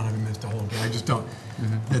Mr. Donovan and Mr. Holger. I just don't,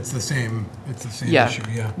 it's the same issue,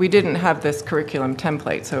 yeah. We didn't have this curriculum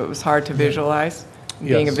template, so it was hard to visualize.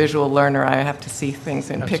 Being a visual learner, I have to see things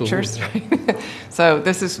in pictures. So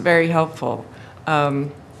this is very helpful.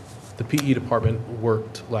 The PE department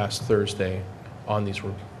worked last Thursday on these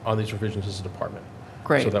revisions as a department.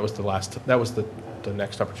 Great. So that was the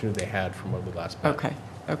next opportunity they had from when we last met.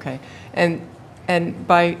 Okay. And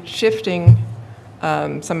by shifting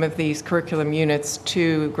some of these curriculum units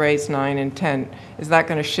to grades 9 and 10, is that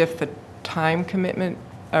going to shift the time commitment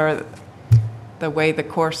or the way the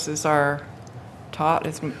courses are taught?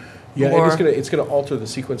 It's going to alter the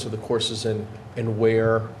sequence of the courses and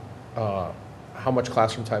where, how much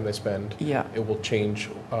classroom time they spend. Yeah. It will change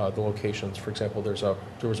the locations. For example, there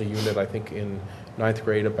was a unit, I think, in 9th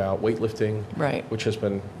grade about weightlifting, right, which has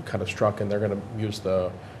been kind of struck, and they're going to use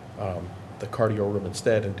the cardio room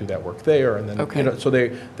instead and do that work there. And then, so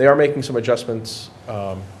they are making some adjustments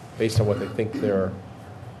based on what they think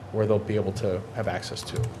where they'll be able to have access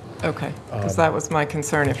to. Okay, because that was my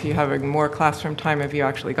concern. If you have more classroom time, have you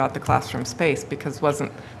actually got the classroom space? Because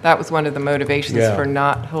that was one of the motivations for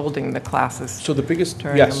not holding the classes. So the biggest,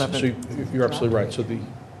 during yes, 11. so you're absolutely right. So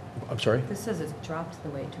I'm sorry? This says it's dropped the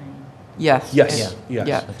weight training. Yes. Yes. Yeah.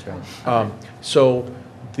 That's right. So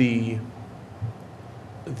the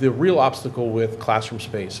real obstacle with classroom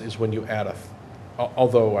space is when you add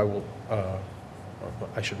although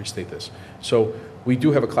I should restate this. So we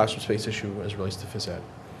do have a classroom space issue as it relates to phys ed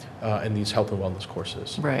and these health and wellness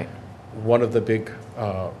courses. Right. One of the big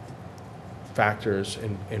factors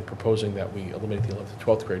in proposing that we eliminate the 11th and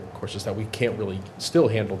 12th grade courses that we can't really still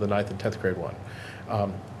handle the 9th and 10th grade one,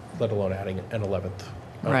 let alone adding an 11th,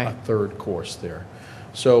 a third course there.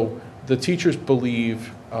 So the teachers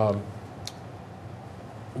believe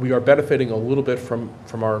we are benefiting a little bit from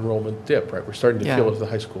our enrollment dip, right? We're starting to feel it at the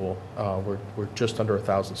high school. We're just under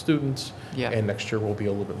 1,000 students, and next year we'll be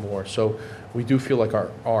a little bit more. So we do feel like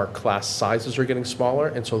our class sizes are getting smaller,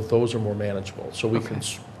 and so those are more manageable. So we can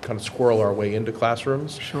kind of squirrel our way into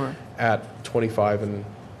classrooms at 25 and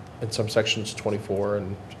in some sections 24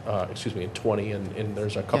 and and 20, and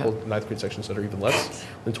there's a couple of 9th grade sections that are even less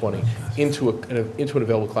than 20 into an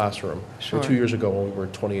available classroom. So 2 years ago when we were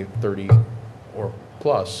 20, 30 or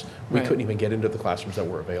plus, we couldn't even get into the classrooms that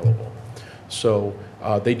were available. So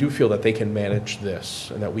they do feel that they can manage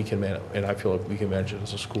this, and that we can manage, and I feel like we can manage it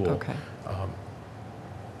as a school. Okay.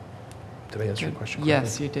 Did I answer your question?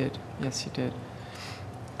 Yes, you did. Yes, you did.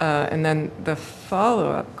 And then the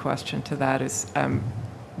follow-up question to that is,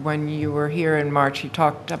 when you were here in March, you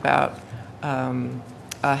talked about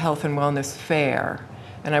a health and wellness fair,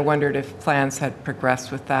 and I wondered if plans had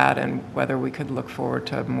progressed with that and whether we could look forward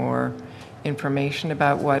to more information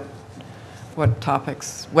about what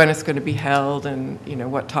topics, when it's going to be held, and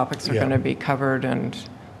what topics are going to be covered and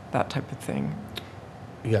that type of thing.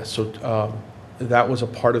 Yes, so that was a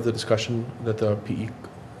part of the discussion that the PE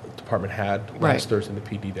department had last Thursday, the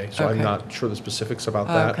PD day. So I'm not sure the specifics about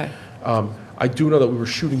that. I do know that we were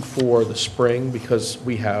shooting for the spring because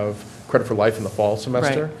we have credit for life in the fall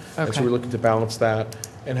semester, and so we're looking to balance that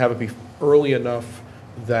and have it be early enough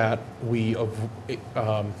that we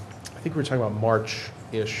I think we were talking about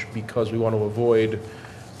March-ish because we want to avoid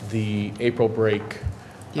the April break,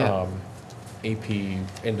 AP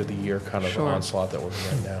end of the year kind of onslaught that we're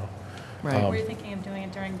in right now. Right. Were you thinking of doing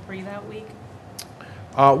it during Breathe Out Week?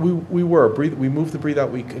 We were. We moved the Breathe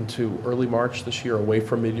Out Week into early March this year, away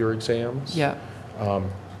from mid-year exams. Yeah.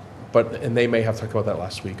 And they may have talked about that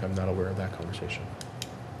last week. I'm not aware of that conversation.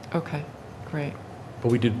 Okay, great.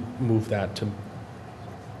 But we did move that to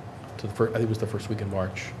the first, I think it was the first week in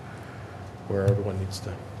March, where everyone needs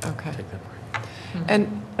to take that break.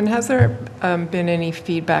 And has there been any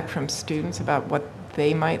feedback from students about what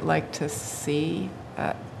they might like to see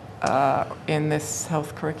in this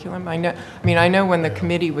health curriculum? I know when the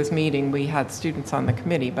committee was meeting, we had students on the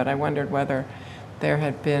committee, but I wondered whether there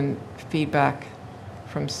had been feedback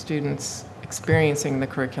from students experiencing the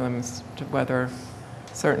curriculum as to whether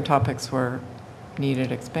certain topics were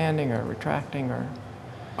needed expanding or retracting or...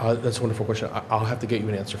 That's a wonderful question. I'll have to get you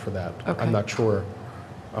an answer for that. I'm not sure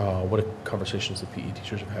what conversations the PE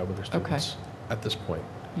teachers have had with their students at this point.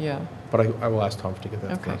 Yeah. But I will ask Tom to get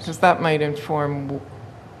that for Okay, us. because that might inform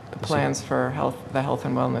the plans for the health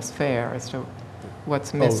and wellness fair as to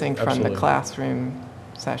what's missing from the absolutely. classroom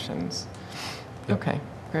sessions. Yep. Okay,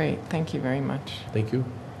 great. Thank you very much. Thank you.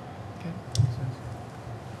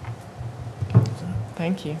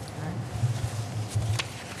 Thank you.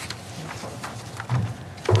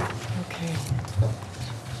 Okay.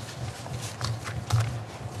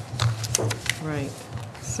 Right.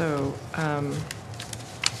 So,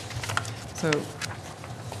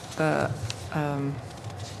 the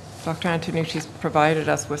Dr. Antonucci's provided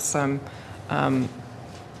us with some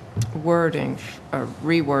wording,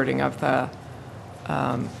 rewording of the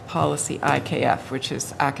policy IKF, which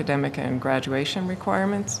is academic and graduation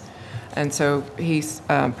requirements. And so he's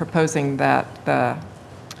proposing that the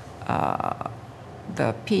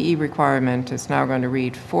PE requirement is now going to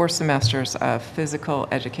read 4 semesters of physical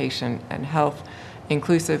education and health,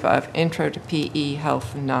 inclusive of Intro to PE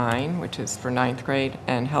Health 9, which is for 9th grade,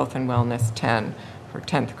 and Health and Wellness 10 for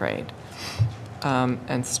 10th grade,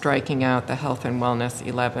 and striking out the Health and Wellness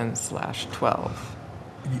 11/12.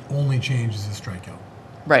 The only change is the strikeout.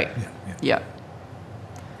 Right. Yeah.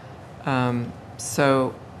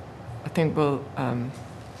 So I think we'll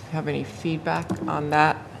have any feedback on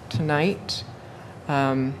that tonight.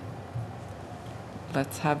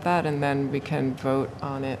 Let's have that, and then we can vote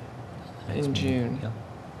on it in June. Yep.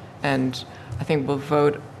 And I think we'll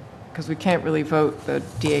vote, because we can't really vote the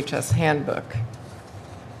DHS handbook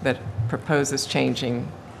that proposes changing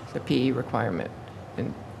the PE requirement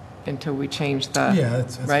until we change the, Yeah,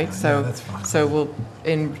 that's right? fine. So, Yeah, that's fine. So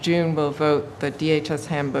in June, we'll vote the DHS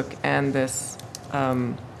handbook and this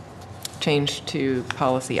change to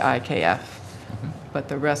policy IKF. But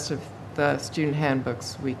the rest of the student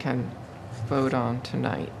handbooks we can vote on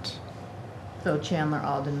tonight. So Chandler,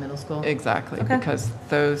 Alden Middle School? Exactly, Okay. because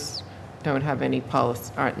those don't have any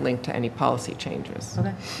policy, aren't linked to any policy changes.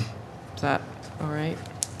 Okay. Is that all right?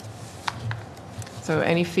 So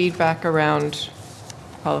any feedback around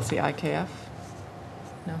policy IKF?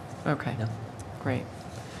 No? Okay. No. Great.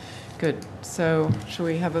 Good. So shall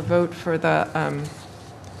we have a vote for the,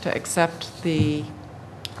 to accept the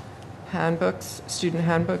handbooks, student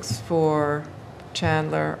handbooks for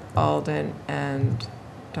Chandler, Alden, and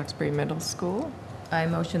Duxbury Middle School? I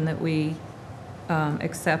motion that we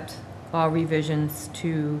accept all revisions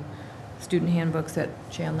to student handbooks at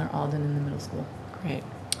Chandler, Alden, and the middle school. Great.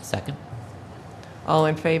 Second? All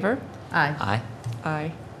in favor? Aye.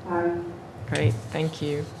 Aye. Aye. Great, thank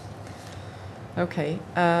you. Okay,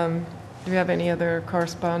 do we have any other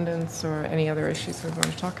correspondence or any other issues we want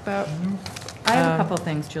to talk about? I have a couple of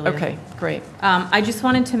things, Julia. Okay, great. I just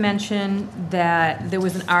wanted to mention that there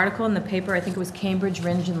was an article in the paper, I think it was Cambridge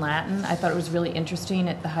Rindge and Latin. I thought it was really interesting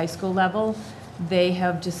at the high school level. They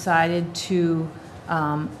have decided to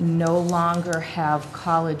no longer have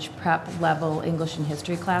college prep level English and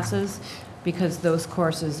history classes because those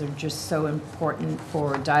courses are just so important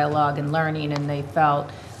for dialogue and learning, and they felt,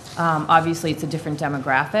 obviously it's a different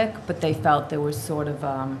demographic, but they felt there was sort of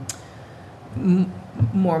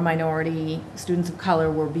more minority students of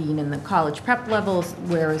color were being in the college prep levels,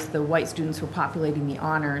 whereas the white students were populating the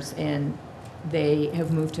honors, and they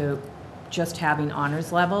have moved to just having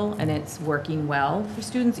honors level, and it's working well for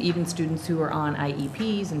students, even students who are on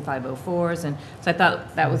IEPs and 504s, and so I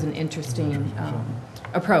thought that was an interesting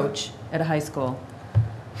approach at a high school.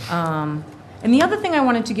 And the other thing I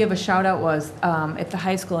wanted to give a shout out was at the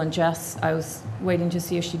high school, and Jess, I was waiting to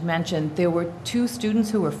see if she'd mentioned, there were 2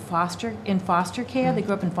 students who were in foster care. They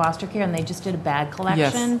grew up in foster care, and they just did a bag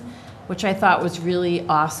collection, which I thought was really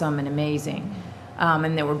awesome and amazing.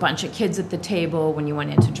 And there were a bunch of kids at the table when you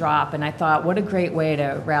went in to drop, and I thought, what a great way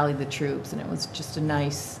to rally the troops. And it was just a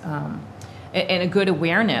nice and a good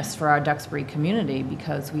awareness for our Duxbury community,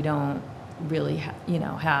 because we don't really,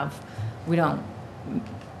 we don't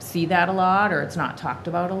see that a lot, or it's not talked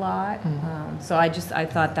about a lot. So I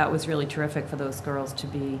thought that was really terrific for those girls to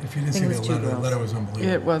be. If you didn't see the letter was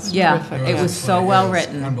unbelievable. It was Yeah, terrific. it was so well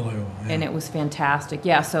written. Unbelievable. Yeah. And it was fantastic.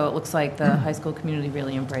 Yeah, so it looks like the high school community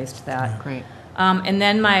really embraced that. Great. And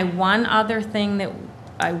then my one other thing that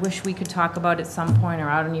I wish we could talk about at some point, or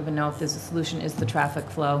I don't even know if there's a solution, is the traffic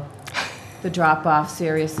flow. The drop-off,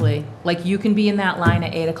 seriously. Like, you can be in that line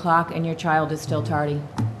at 8 o'clock and your child is still tardy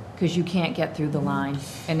because you can't get through the line.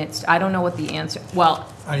 And I don't know what the answer,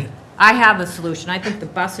 well, I have a solution. I think the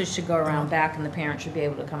buses should go around back and the parents should be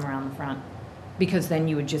able to come around the front, because then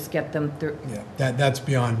you would just get them through. Yeah, that's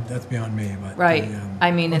beyond me, but. Right. I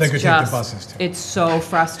mean, they it's could take just, the buses too. it's so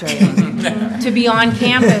frustrating to be on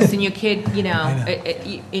campus and your kid, I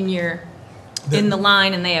know. in your in the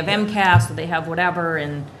line and they have MCAS or they have whatever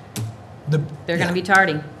and they're going to be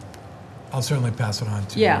tardy. I'll certainly pass it on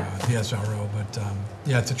to Yeah. the SRO, but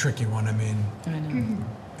yeah, it's a tricky one. I mean, I know.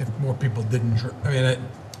 if more people didn't, I mean,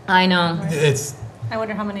 I know. it's, I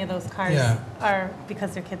wonder how many of those cars Yeah. are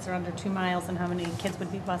because their kids are under 2 miles, and how many kids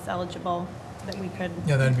would be bus eligible that we could,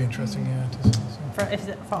 yeah, that'd be interesting, yeah. to see,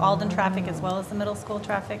 so. for Alden traffic as well as the middle school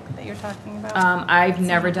traffic that you're talking about? I've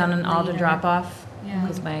never done an Alden later. drop-off Yeah.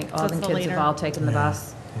 because my So Alden it's the kids have later. all taken the Yeah.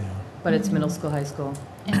 bus, Yeah. but it's middle school, high school.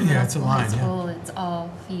 In Yeah, middle it's a school, high line, yeah. school, it's all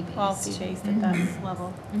fee-based. All fee-based at that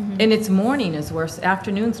level. And it's morning is worse.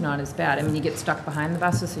 Afternoon's not as bad. I mean, you get stuck behind the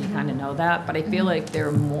buses, so you kind of know that. But I feel like there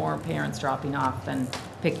are more parents dropping off than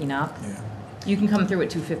picking up. Yeah. You can come through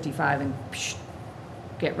at 2:55 and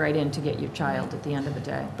get right in to get your child at the end of the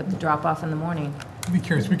day. But the drop-off in the morning, I'd be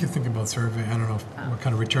curious, we could think about surveying, I don't know what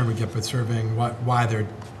kind of return we get, but surveying why they're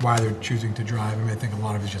choosing to drive. I mean, I think a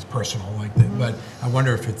lot of it's just personal, like that, but I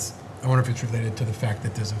wonder if it's related to the fact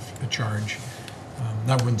that there's a charge.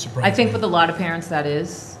 That wouldn't surprise me. I think with a lot of parents that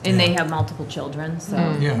is, and they Yeah. have multiple children,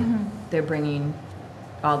 so Yeah, they're bringing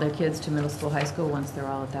all their kids to middle school, high school once they're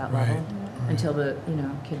all at that Right, level, right. until the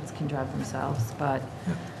kids can drive themselves. But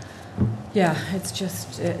yeah, it's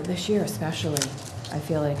just this year especially. I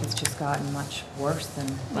feel like it's just gotten much worse than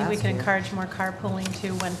Maybe last we year. can encourage more carpooling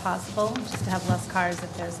too when possible, just to have less cars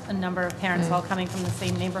if there's a number of parents all coming from the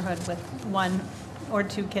same neighborhood with 1 or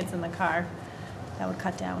 2 kids in the car. That would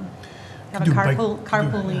cut down. Have a Do bike-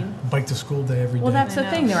 carpooling. Bike to school day every day. Well, that's I the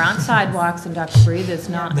thing. know. There aren't sidewalks in Duxbury. There's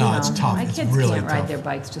not. No, you know, it's tough. My It's kids really can't ride tough. their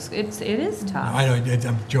bikes. It is tough. I know,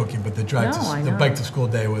 I'm joking, but the drive, No, I the know. bike to school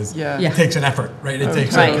day was, Yeah. Yeah. it takes an effort, right? It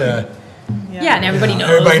takes Right. like a, Yeah, and everybody Yeah, knows.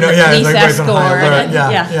 everybody and know- the yeah, police everybody's on high escort, alert.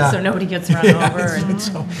 and- Yeah. so nobody gets run yeah, over. and- it's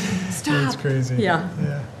so, Stop. it's crazy. Yeah.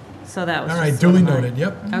 Yeah. So that was All just right, sort duly of my- noted,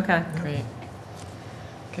 yep. Okay. Great.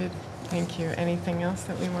 Good, thank you. Anything else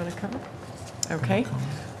that we want to cover? Okay.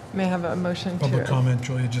 May I have a motion to? Public comment,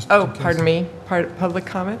 Julia, just. Oh, in case. pardon me, public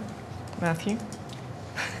comment? Matthew?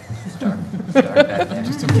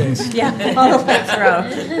 Just in case. Yeah, all the bets are out.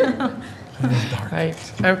 It is dark. Right,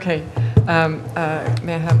 okay.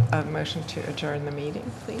 May I have a motion to adjourn the meeting,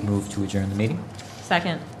 please? Move to adjourn the meeting?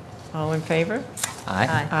 Second. All in favor?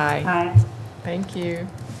 Aye. Aye. Thank you.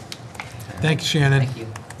 Thanks, Shannon. Thank you.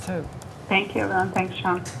 So, Thank you, everyone. Thanks,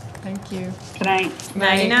 Sean. thank you. Good night.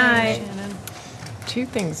 Night-night. Shannon. 2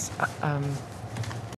 things.